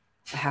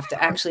 I have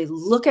to actually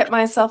look at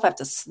myself. I have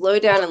to slow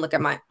down and look at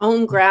my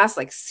own grass.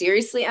 Like,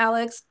 seriously,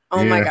 Alex?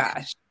 Oh my Yeah.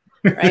 gosh.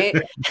 Right?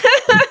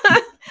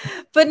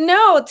 But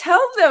no,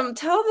 tell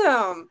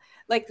them.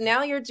 Like,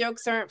 now your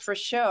jokes aren't for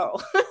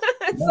show.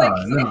 It's No,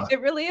 like no.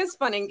 it really is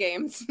fun in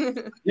games.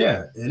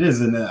 Yeah, it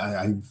is. And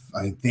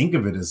I think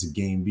of it as a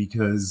game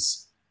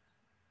because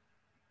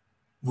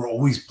we're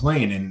always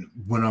playing. And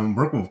when I'm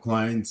working with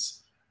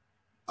clients,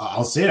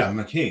 I'll say that. I'm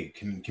like, hey,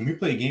 can we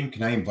play a game?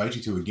 Can I invite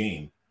you to a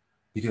game?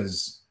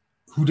 Because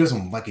who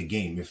doesn't like a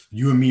game? If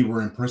you and me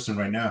were in person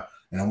right now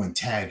and I went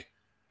tag,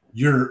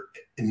 your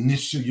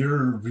reaction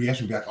would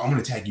be like, oh, I'm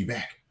gonna tag you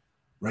back.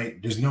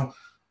 Right? There's no,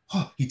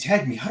 oh, he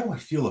tagged me. How do I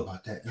feel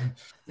about that?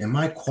 Am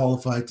I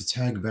qualified to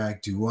tag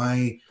back? Do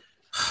I,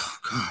 oh,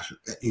 gosh,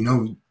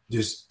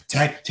 just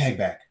tag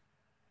back.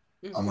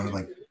 I want to Mhm.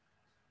 like,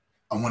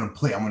 I want to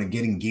play. I want to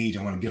get engaged.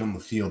 I want to get on the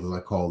field, as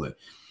I call it.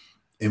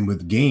 And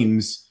with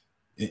games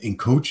in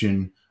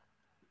coaching,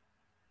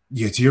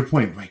 yeah, to your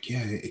point, like,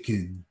 yeah, it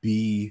could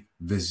be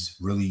this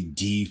really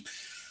deep,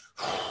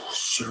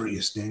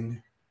 serious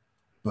thing.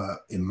 But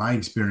in my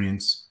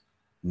experience,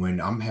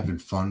 when I'm having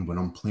fun, when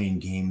I'm playing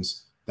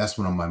games, that's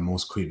when I'm my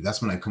most creative.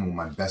 That's when I come with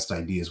my best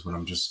ideas, when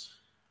I'm just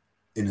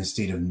in a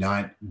state of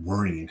not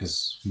worrying,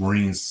 because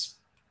worrying is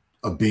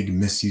a big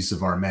misuse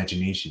of our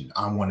imagination.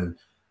 I want to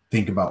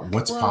think about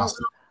what's Well,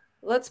 possible.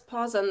 let's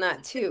pause on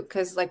that too,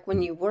 because like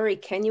when you worry,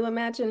 can you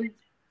imagine?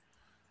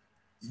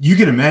 You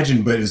can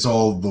imagine, but it's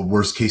all the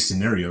worst case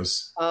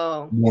scenarios,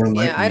 Oh, more yeah,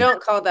 I likely.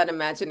 don't call that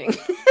imagining.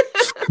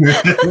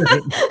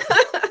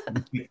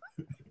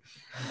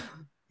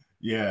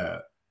 Yeah,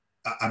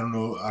 I don't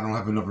know. I don't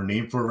have another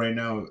name for it right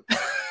now.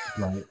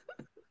 But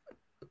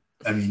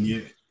I mean,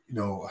 you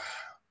know,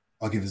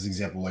 I'll give this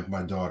example. Like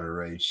my daughter,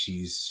 right?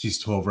 She's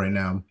 12 right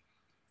now,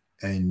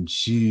 and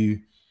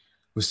she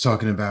was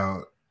talking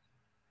about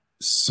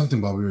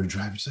something while we were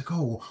driving. She's like,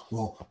 "Oh,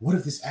 well, what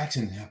if this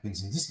accident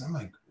happens?" And this, and I'm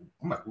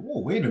like, "Whoa,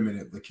 wait a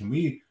minute! Like, can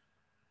we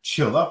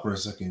chill up for a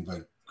second?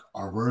 Like,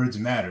 our words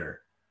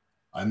matter.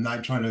 I'm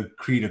not trying to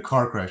create a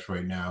car crash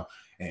right now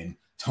and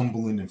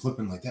tumbling and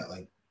flipping like that.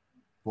 Like,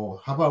 well,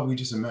 how about we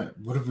just imagine?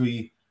 What if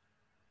we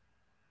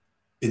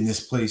in this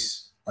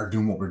place are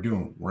doing what we're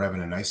doing? We're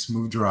having a nice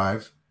smooth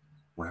drive.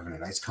 We're having a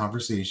nice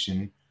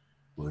conversation.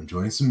 We're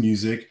enjoying some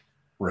music.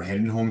 We're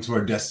heading home to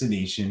our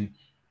destination.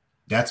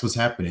 That's what's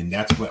happening.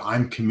 That's what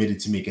I'm committed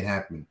to make it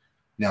happen.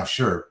 Now,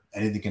 sure,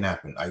 anything can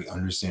happen. I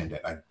understand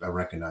that. I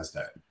recognize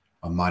that.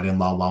 I'm not in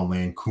La La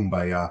Land,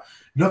 kumbaya.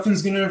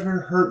 Nothing's gonna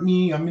ever hurt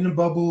me. I'm in a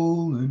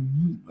bubble,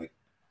 and like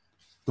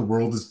the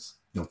world is,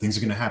 things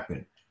are gonna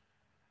happen.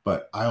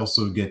 But I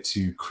also get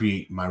to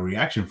create my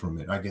reaction from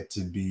it. I get to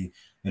be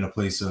in a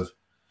place of,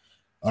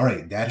 all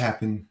right, that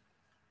happened.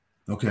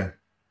 Okay,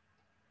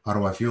 how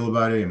do I feel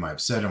about it? Am I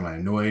upset? Am I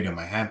annoyed? Am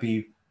I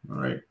happy? All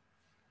right,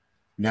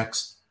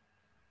 next,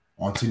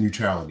 on to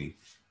neutrality.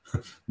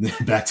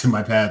 Back to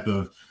my path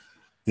of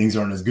things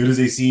aren't as good as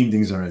they seem,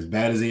 things aren't as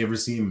bad as they ever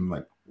seem. I'm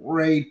like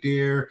right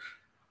there,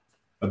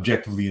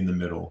 objectively in the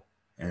middle.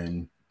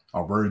 And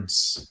our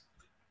words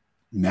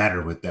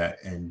matter with that.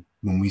 And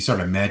when we start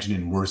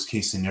imagining worst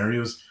case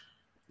scenarios,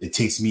 it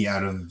takes me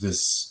out of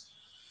this.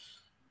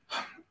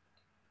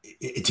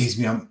 It takes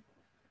me out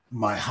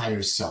my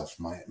higher self,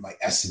 my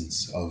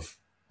essence of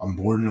I'm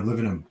born to live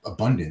in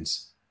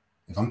abundance.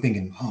 If I'm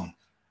thinking, oh,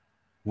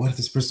 what if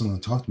this person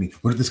won't talk to me?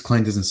 What if this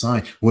client doesn't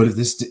sign? What if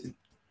this?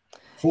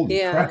 Holy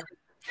crap!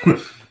 Yeah.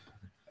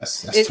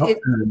 That's It tough it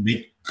to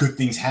make good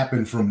things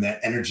happen from that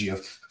energy of,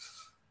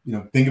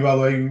 think about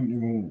like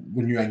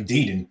when you're like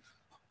dating.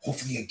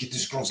 Hopefully, I get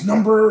this girl's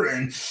number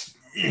and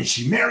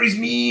she marries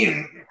me,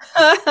 and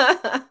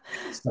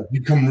it's like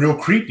become real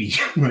creepy.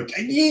 Like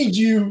I need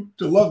you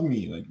to love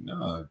me. Like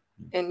no,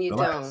 and you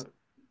relax. don't.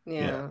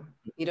 Yeah, Yeah.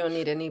 You don't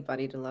need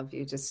anybody to love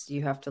you. Just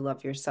you have to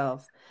love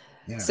yourself.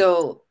 yeah,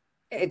 So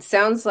it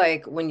sounds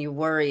like when you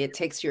worry, it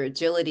takes your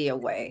agility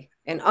away.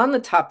 And on the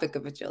topic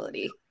of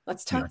agility,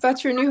 let's talk yeah.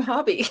 about your new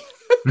hobby.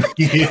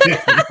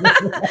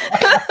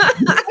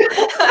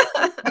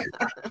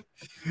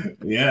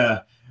 Yeah.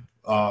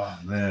 Oh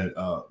man.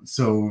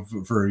 So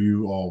for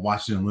you all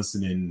watching and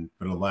listening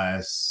for the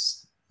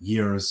last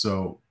year or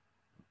so,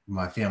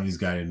 my family's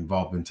got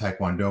involved in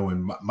Taekwondo,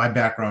 and my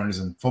background is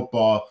in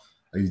football.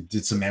 I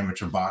did some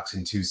amateur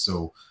boxing too.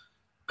 So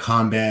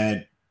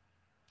combat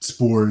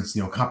sports,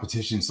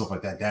 competition, stuff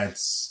like that.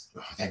 That's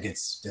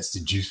the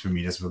juice for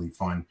me. That's really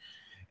fun.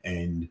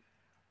 And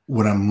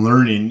what I'm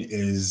learning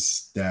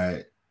is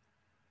that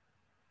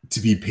to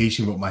be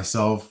patient with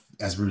myself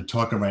as we're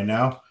talking right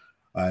now.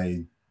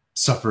 I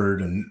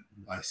suffered, and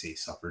I say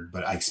suffered,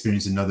 but I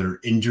experienced another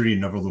injury,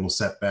 another little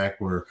setback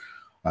where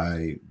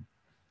I,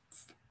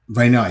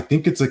 right now, I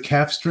think it's a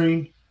calf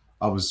strain.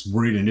 I was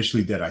worried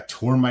initially that I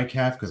tore my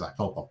calf because I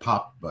felt a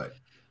pop, but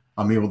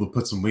I'm able to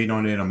put some weight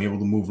on it. I'm able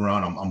to move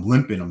around. I'm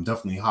limping. I'm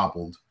definitely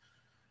hobbled,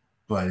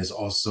 but it's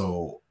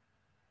also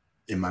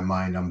in my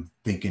mind, I'm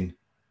thinking,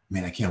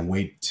 man, I can't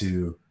wait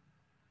to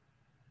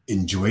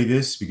enjoy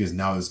this because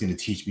now it's going to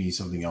teach me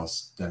something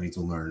else that I need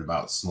to learn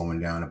about slowing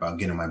down, about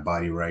getting my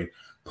body right,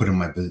 putting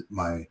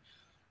my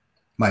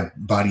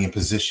body in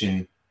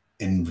position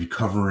and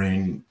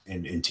recovering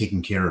and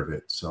taking care of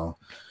it. So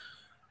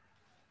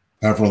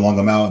however long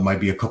I'm out, it might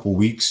be a couple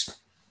weeks.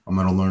 I'm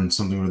going to learn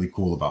something really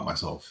cool about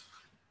myself.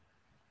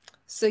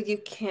 So you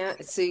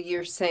can't, so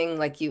you're saying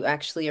like you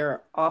actually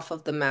are off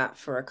of the mat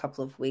for a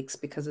couple of weeks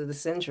because of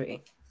this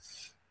injury.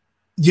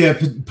 Yeah,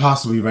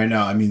 possibly right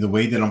now. I mean, the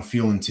way that I'm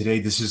feeling today,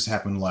 this just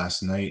happened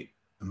last night.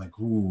 I'm like,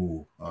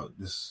 ooh,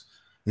 this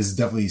is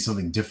definitely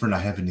something different. I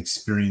haven't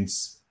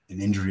experienced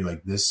an injury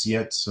like this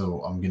yet,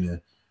 so I'm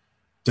gonna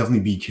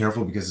definitely be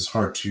careful because it's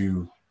hard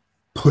to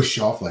push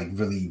off, like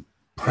really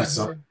press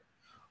up Hmm.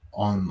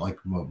 on like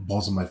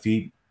balls of my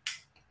feet.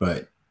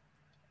 But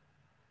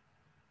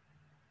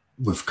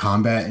with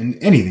combat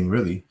and anything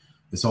really,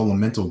 it's all a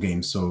mental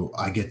game. So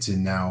I get to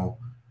now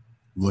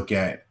look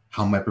at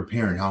how am I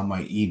preparing, how am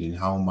I eating,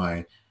 how am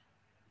I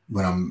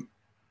when I'm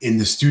in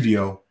the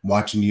studio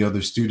watching the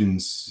other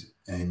students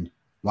and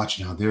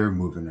watching how they're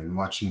moving and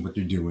watching what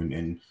they're doing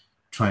and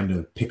trying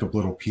to pick up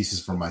little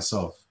pieces for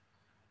myself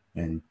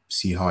and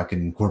see how I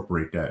can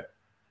incorporate that.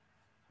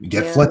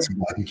 Get Yeah.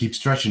 flexible. I can keep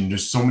stretching.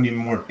 There's so many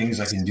more things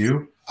I can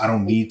do. I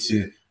don't need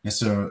to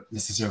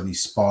necessarily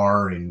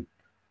spar and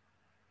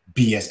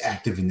be as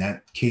active in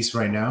that case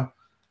right now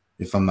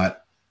if I'm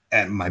not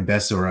at my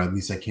best, or at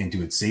least I can't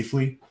do it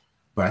safely.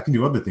 But I can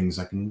do other things.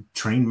 I can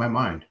train my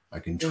mind. I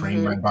can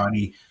train my Hmm.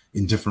 body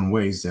in different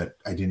ways that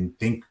I didn't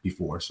think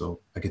before. So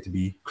I get to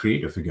be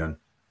creative again.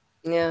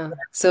 Yeah.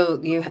 So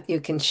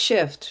you can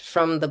shift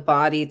from the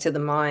body to the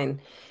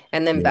mind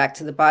and then Yeah. back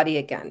to the body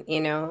again,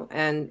 you know,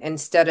 and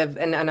instead of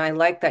and I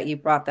like that you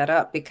brought that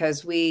up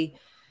because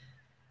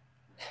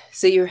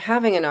so you're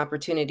having an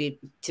opportunity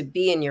to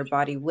be in your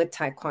body with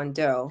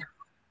Taekwondo,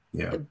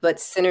 Yeah. but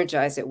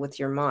synergize it with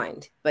your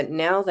mind. But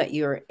now that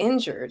you're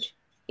injured,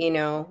 you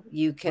know,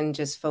 you can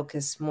just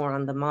focus more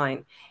on the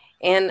mind.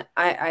 And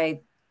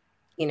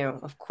you know,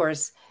 of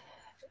course,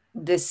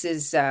 this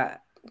is a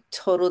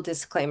total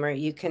disclaimer.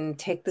 You can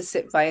take this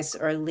advice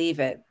or leave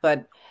it,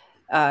 but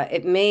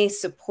it may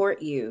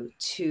support you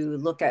to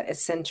look at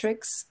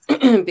eccentrics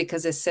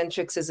because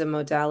eccentrics is a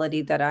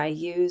modality that I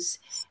use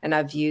and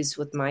I've used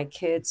with my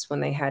kids when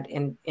they had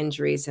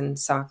injuries in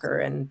soccer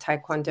and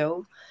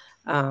taekwondo.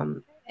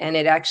 And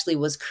it actually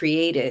was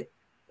created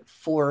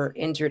for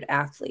injured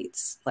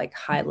athletes, like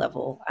high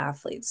level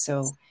athletes.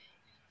 So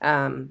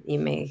you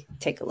may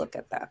take a look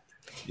at that.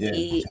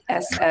 Yeah.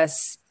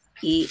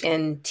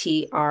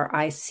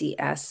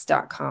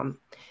 ESSENTRICS.com,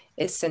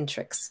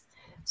 eccentrics.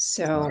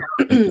 So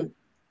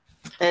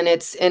and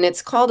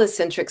it's called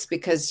eccentrics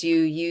because you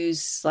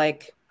use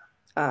like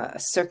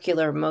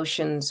circular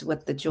motions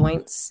with the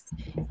joints,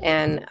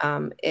 and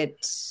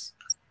it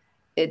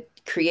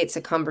creates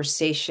a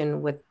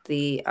conversation with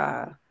the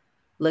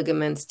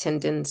ligaments,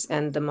 tendons,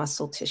 and the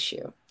muscle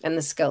tissue and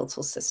the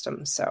skeletal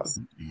system. So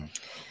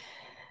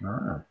All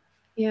right.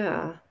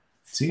 yeah,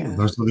 See, yeah,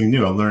 learn something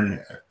new. I'll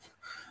learn,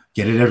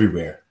 get it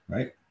everywhere,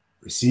 right?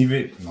 Receive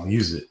it and I'll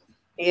use it.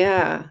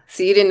 yeah.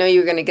 So you didn't know you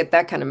were going to get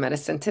that kind of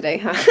medicine today,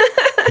 huh?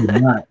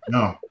 Not,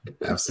 no,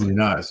 absolutely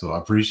not. So I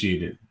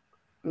appreciate it.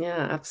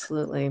 Yeah,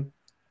 absolutely.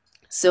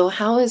 So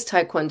how is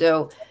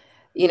Taekwondo,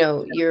 you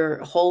know, your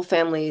whole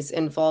family's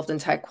involved in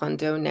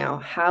Taekwondo now.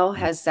 How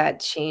has that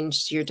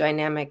changed your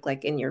dynamic,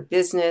 like in your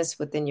business,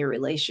 within your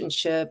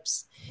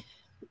relationships,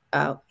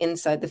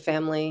 inside the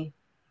family?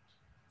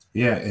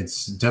 Yeah,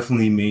 it's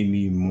definitely made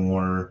me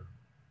more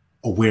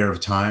aware of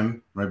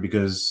time, right?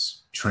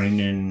 Because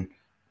training,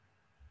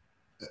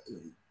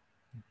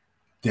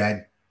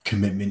 that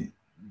commitment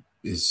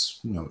is,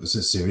 it's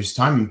a serious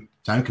time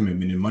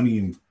commitment and money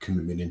and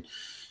commitment,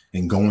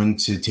 and going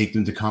to take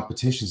them to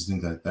competitions,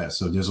 things like that.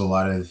 So there's a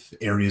lot of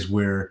areas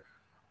where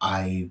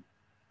I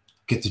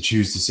get to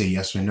choose to say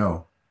yes or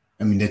no.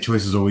 I mean, that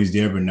choice is always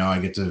there, but now I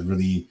get to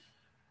really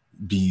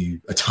be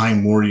a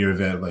time warrior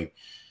that, like,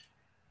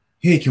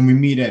 hey, can we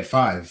meet at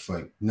 5?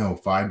 Like, no,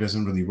 5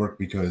 doesn't really work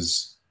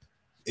because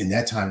in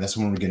that time, that's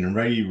when we're getting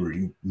ready,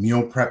 we're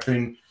meal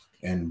prepping,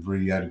 and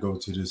we got to go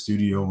to the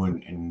studio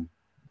and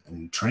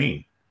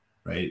train,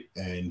 right?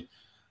 And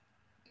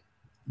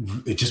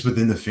it just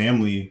within the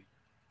family,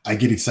 I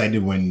get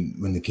excited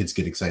when the kids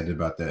get excited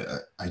about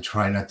that. I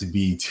try not to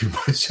be too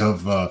much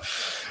of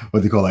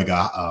what they call like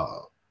a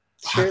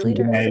hockey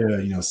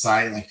Cheerleader? dad,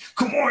 side, like,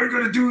 come on, you're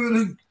gonna do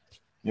it.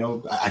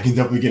 Like, I can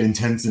definitely get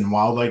intense and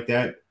wild like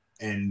that,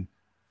 and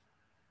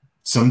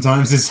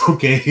sometimes it's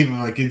okay.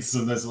 My kids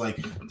sometimes like,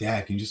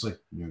 Dad, can you just, like,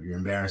 you're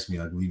embarrassing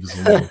me, like, leave us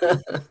alone.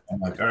 I'm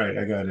like, all right,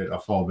 I got it. I'll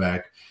fall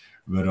back.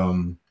 But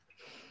kind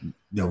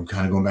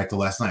of going back to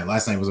last night.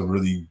 Last night was a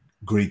really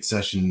great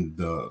session.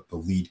 The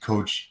lead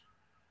coach,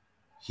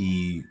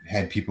 he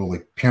had people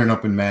like pairing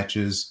up in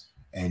matches,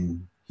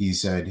 and he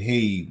said,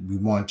 hey, we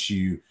want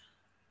you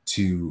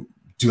to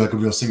do like a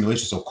real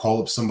simulation. So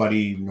call up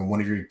somebody, one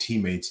of your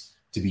teammates,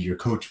 to be your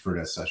coach for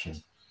that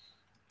session.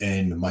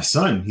 And my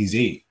son, he's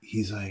 8.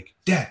 He's like,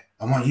 Dad,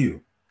 I want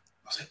you.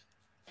 I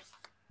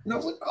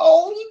was like,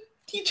 oh,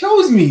 he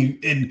chose me.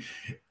 And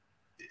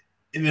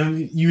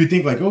then you would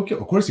think like, okay,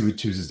 of course he would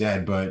choose his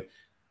dad, but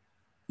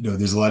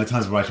there's a lot of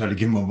times where I try to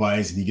give him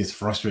advice and he gets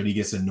frustrated, he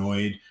gets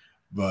annoyed.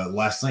 But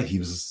last night he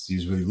was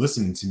really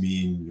listening to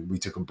me, and we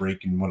took a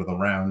break in one of the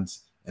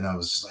rounds, and I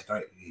was just like, all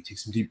right, hey, take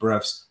some deep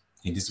breaths.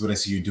 Hey, this is what I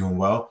see you doing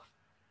well.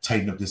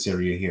 Tighten up this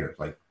area here,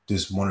 like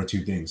just 1 or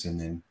 2 things, and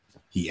then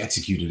he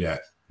executed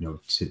that,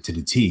 to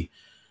the T.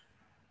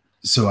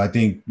 So I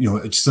think,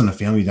 just on a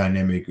family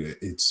dynamic,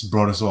 it's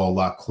brought us all a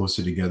lot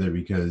closer together,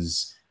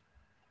 because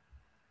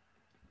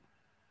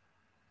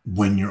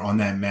when you're on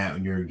that mat,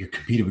 when you're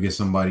competing against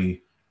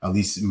somebody, at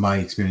least in my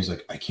experience,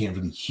 like, I can't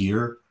really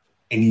hear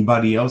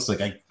anybody else.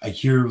 Like, I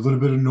hear a little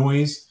bit of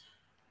noise,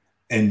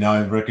 and now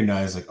I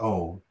recognize, like,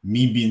 oh,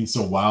 me being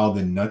so wild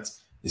and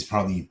nuts is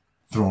probably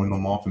throwing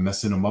them off and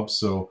messing them up.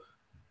 So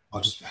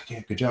I'll just be like, yeah,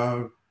 good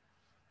job,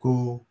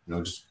 cool,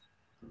 just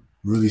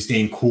really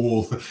staying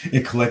cool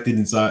and collected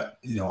inside,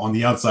 on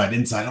the outside.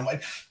 Inside, I'm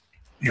like,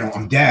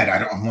 I'm dad. I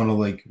don't want to,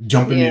 like,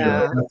 jump in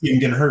there or Yeah. even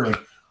get hurt. Like,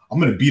 I'm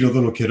gonna beat a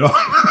little kid up.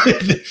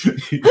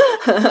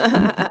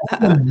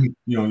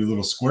 You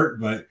little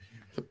squirt, but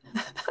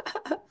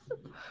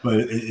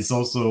it's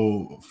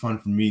also fun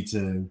for me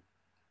to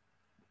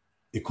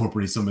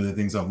incorporate some of the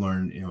things I've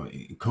learned,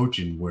 in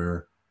coaching,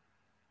 where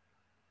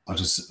I'll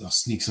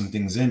sneak some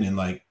things in, and,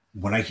 like,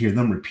 when I hear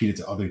them repeat it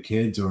to other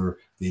kids or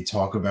they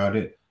talk about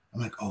it,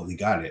 I'm like, oh, they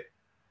got it.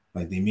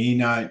 Like they may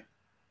not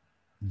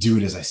do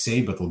it as I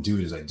say, but they'll do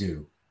it as I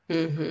do.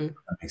 Hmm.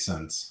 That makes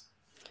sense.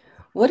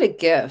 What a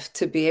gift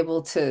to be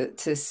able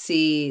to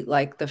see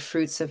like the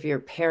fruits of your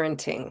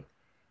parenting,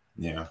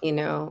 Yeah.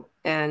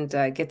 and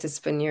get to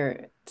spend your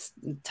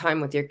time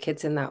with your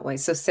kids in that way.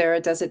 So Sarah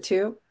does it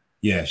too?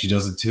 Yeah, she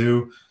does it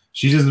too.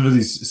 She doesn't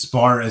really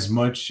spar as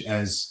much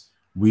as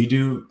we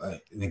do.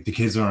 Like the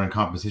kids are on a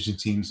competition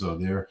team, so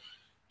they're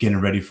getting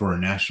ready for a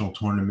national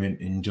tournament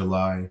in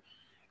July.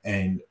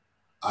 And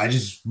I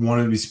just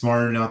want to be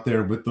sparring out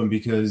there with them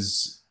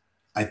because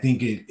I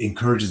think it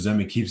encourages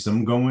them, it keeps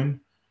them going,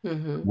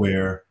 Hmm.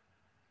 where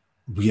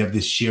we have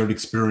this shared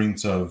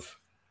experience of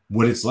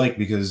what it's like.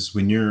 Because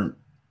when you're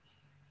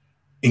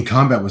in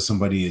combat with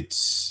somebody,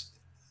 it's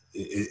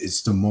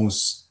the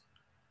most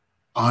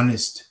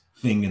honest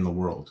thing in the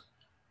world.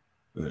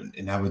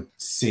 And I would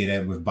say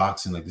that with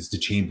boxing, like it's the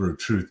chamber of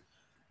truth.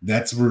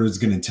 That's where it's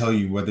going to tell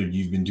you whether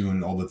you've been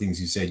doing all the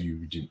things you said you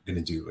were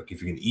going to do. Like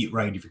if you're going to eat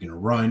right, if you're going to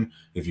run,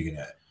 if you're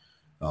going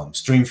to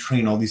strength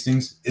train, all these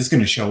things, it's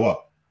going to show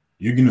up.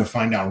 You're going to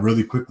find out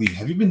really quickly.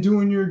 Have you been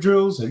doing your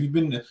drills? Have you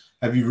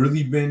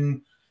really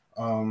been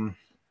um,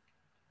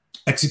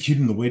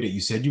 executing the way that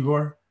you said you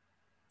are?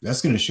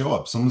 That's going to show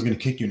up. Someone's going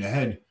to kick you in the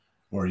head,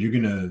 or you're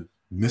going to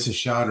miss a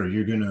shot, or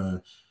you're going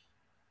to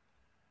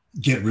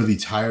get really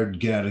tired,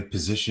 get out of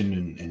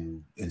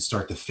position, and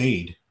start to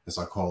fade, as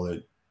I call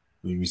it.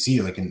 When we see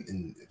it like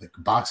in like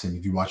boxing,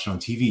 if you watch it on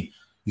TV,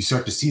 you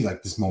start to see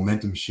like this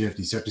momentum shift.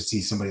 You start to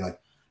see somebody like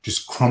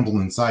just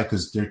crumble inside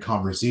because their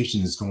conversation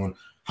is going,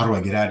 "How do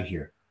I get out of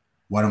here?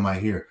 What am I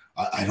here?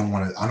 I don't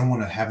want to. I don't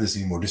want to have this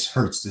anymore. This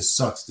hurts. This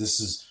sucks. This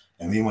is,"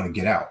 and they want to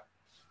get out.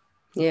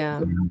 Yeah,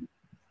 You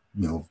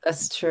know,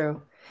 that's true.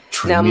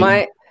 Now training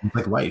my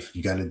like life.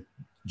 You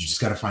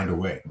just gotta find a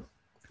way.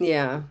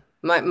 Yeah.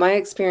 My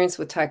experience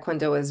with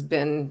Taekwondo has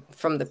been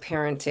from the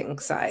parenting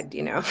side.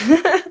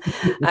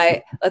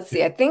 Let's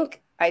see, I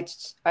think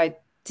I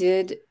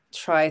did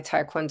try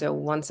Taekwondo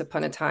once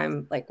upon a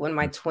time, like when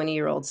my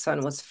 20-year-old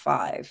son was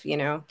 5.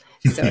 So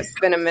it's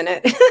been a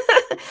minute.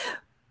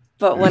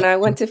 But when I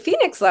went to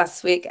Phoenix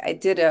last week, I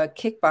did a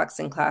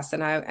kickboxing class,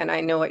 and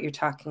I know what you're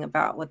talking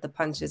about with the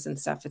punches and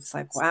stuff. It's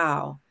like,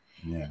 wow,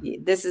 Yeah.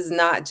 this is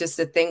not just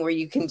a thing where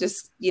you can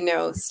just,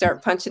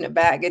 start punching a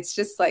bag. It's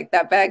just like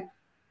that bag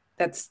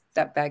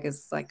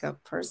is like a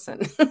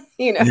person,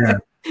 you know.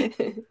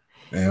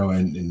 Yeah.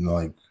 And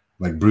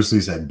like Bruce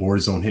Lee said,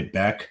 boards don't hit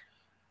back,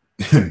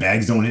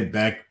 bags don't hit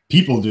back,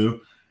 people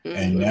do.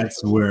 And Hmm.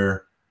 that's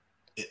where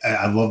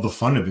I love the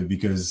fun of it,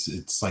 because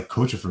it's like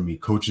coaching for me.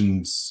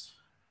 Coaching's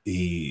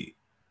a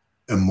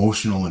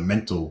emotional and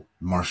mental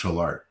martial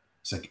art.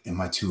 It's like, am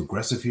I too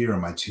aggressive here?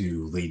 Am I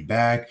too laid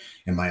back?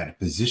 Am I out of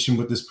position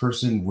with this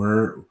person?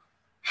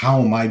 How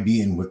am I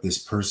being with this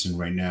person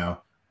right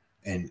now?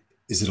 And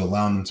is it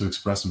allowing them to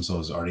express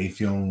themselves? Are they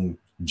feeling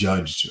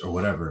judged or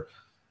whatever?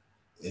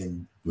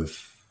 And with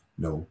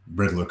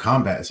regular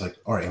combat, it's like,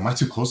 all right, am I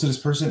too close to this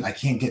person? I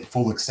can't get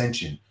full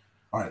extension.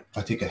 All right, if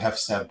I take a half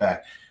step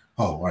back,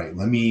 oh, all right,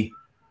 let me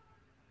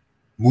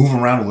move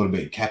around a little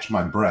bit, catch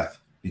my breath,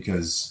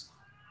 because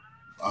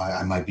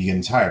I might be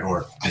getting tired,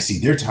 or I see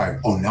they're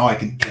tired. Oh, now I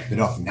can keep it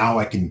up. Now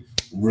I can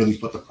really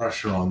put the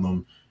pressure on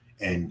them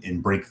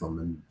and break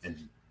them and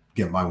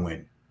get my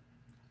win.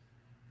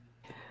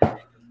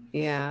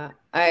 Yeah,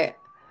 I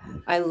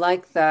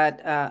like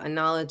that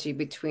analogy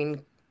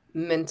between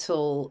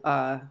mental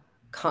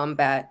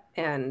combat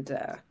and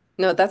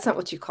no, that's not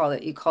what you called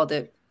it. You called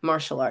it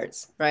martial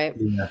arts, right?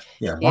 Yeah,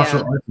 yeah, martial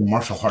Yeah, arts and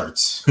martial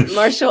arts.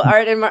 martial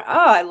art and oh,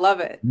 I love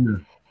it. Yeah.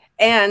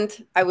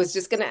 And I was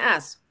just going to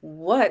ask,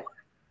 what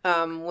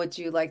would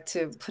you like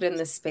to put in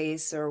this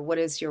space, or what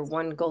is your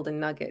one golden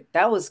nugget?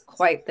 That was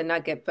quite the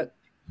nugget, but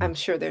I'm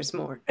sure there's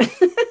more.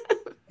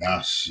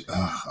 Gosh,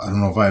 I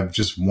don't know if I have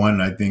just one.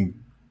 I think,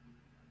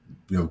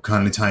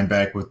 kind of tying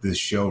back with this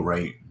show,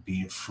 right?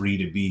 Being free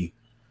to be,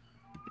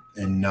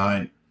 and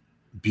not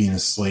being a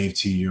slave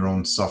to your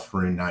own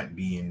suffering, not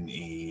being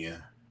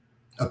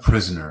a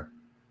prisoner.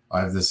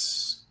 I have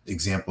this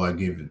example I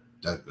give.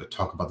 I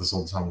talk about this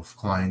all the time with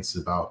clients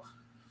about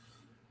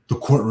the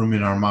courtroom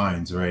in our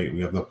minds, right? We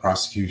have the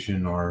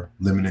prosecution, our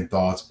limiting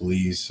thoughts,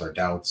 beliefs, our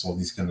doubts, all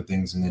these kind of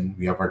things. And then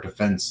we have our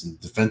defense. And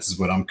defense is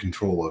what I'm in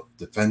control of.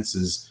 Defense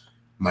is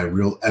my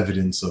real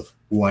evidence of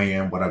who I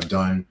am, what I've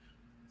done,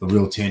 the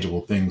real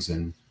tangible things.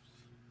 And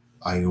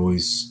I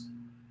always,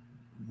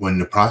 when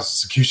the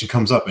prosecution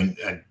comes up, and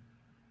I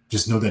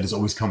just know that it's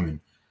always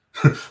coming.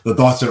 The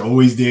thoughts are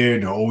always there.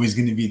 They're always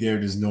going to be there.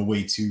 There's no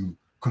way to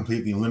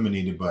completely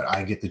eliminate it. But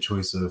I get the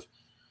choice of,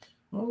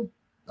 well,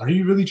 are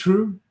you really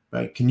true?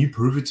 Like, can you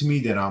prove it to me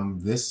that I'm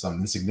this, I'm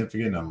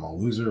insignificant, I'm a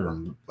loser?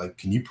 I'm like,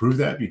 can you prove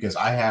that? Because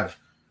I have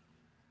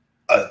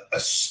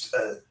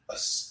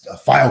a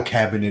file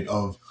cabinet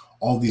of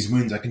all these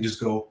wins. I can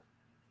just go,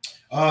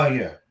 oh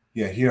yeah.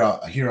 Here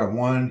I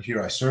won.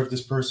 Here I served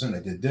this person. I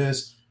did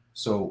this.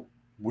 So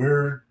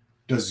where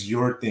does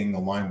your thing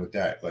align with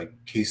that? Like,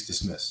 case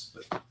dismissed.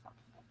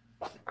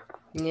 Like,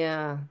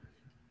 Yeah.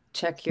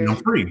 check And your,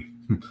 I'm free.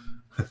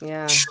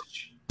 yeah,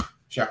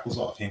 Shackles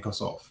off,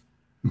 handcuffs off.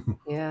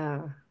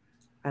 yeah.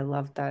 I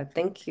love that.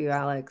 Thank you,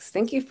 Alex.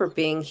 Thank you for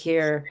being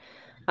here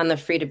on the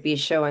Free to Be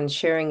show and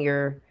sharing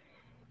your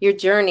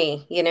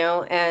journey,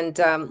 and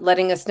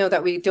letting us know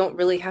that we don't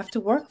really have to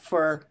work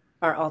for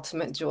our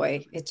ultimate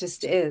joy. It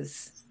just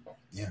is.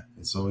 Yeah,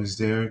 it's always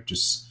there.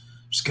 Just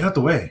get out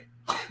the way.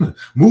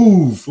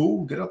 Move,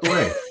 fool. Get out the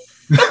way.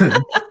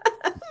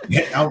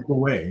 Get out the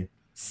way.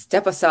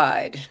 Step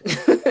aside.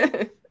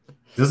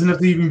 Doesn't have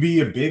to even be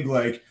a big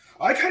like,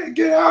 I gotta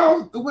get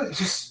out the way.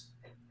 Just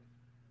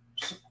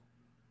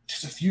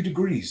a few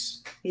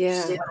degrees.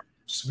 Yeah.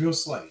 Just real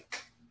slight.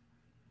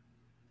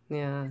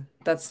 Yeah.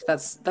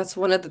 That's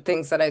one of the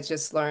things that I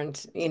just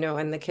learned, in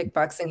the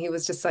kickboxing. He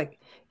was just like,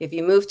 if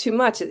you move too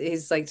much,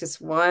 he's like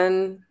just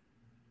one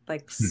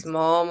like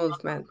small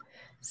movement.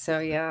 So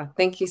yeah,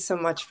 thank you so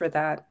much for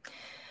that.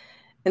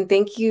 And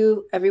thank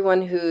you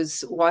everyone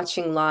who's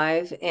watching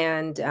live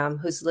and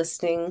who's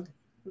listening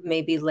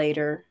maybe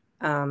later.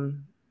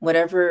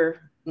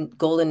 Whatever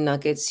golden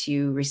nuggets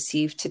you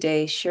received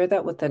today, share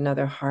that with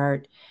another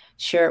heart,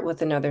 share it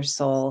with another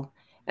soul.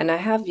 And I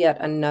have yet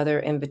another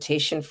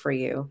invitation for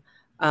you.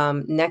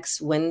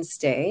 Next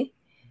Wednesday,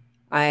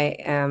 I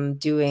am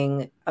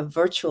doing a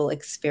virtual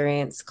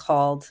experience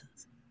called,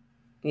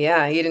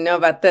 yeah, you didn't know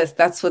about this.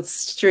 That's what's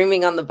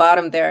streaming on the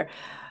bottom there.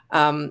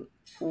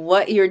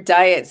 What your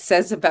diet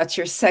says about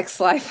your sex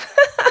life.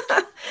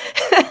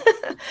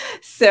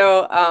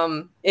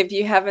 So if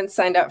you haven't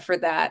signed up for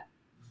that,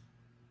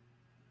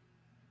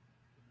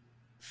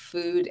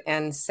 food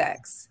and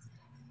sex.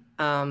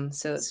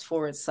 So it's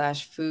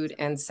 /food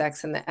and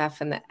sex, and the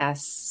F and the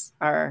S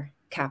are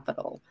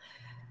capital.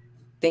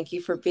 Thank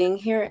you for being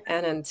here.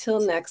 And until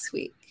next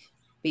week,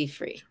 be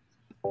free.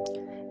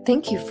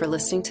 Thank you for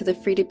listening to the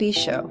Free to Be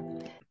show.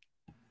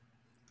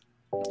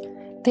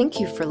 Thank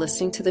you for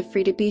listening to the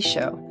Free to Be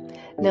show.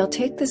 Now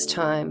take this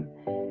time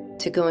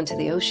to go into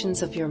the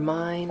oceans of your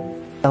mind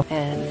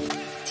and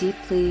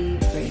deeply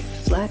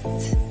reflect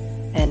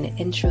and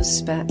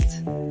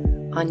introspect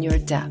on your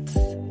depth.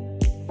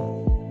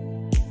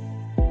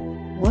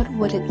 What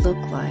would it look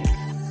like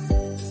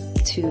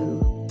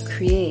to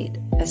create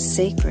a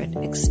sacred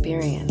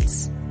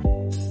experience?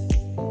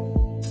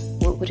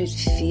 What would it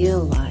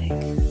feel like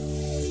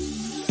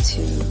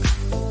to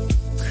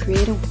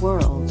create a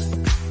world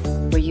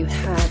where you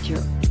had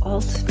your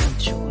ultimate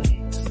joy,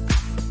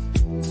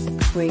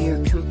 where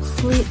you're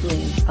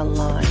completely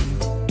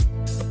aligned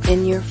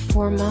in your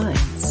four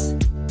minds?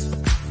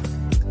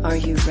 Are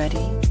you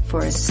ready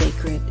for a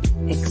sacred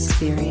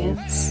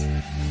experience?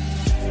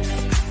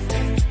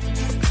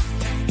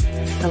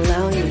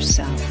 Allow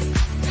yourself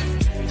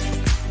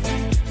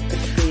the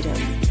freedom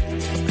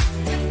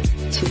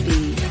to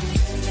be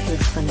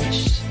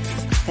replenished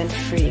and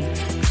free.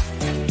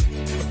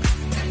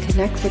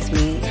 Connect with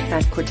me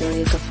at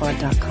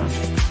CordeliaGaffar.com.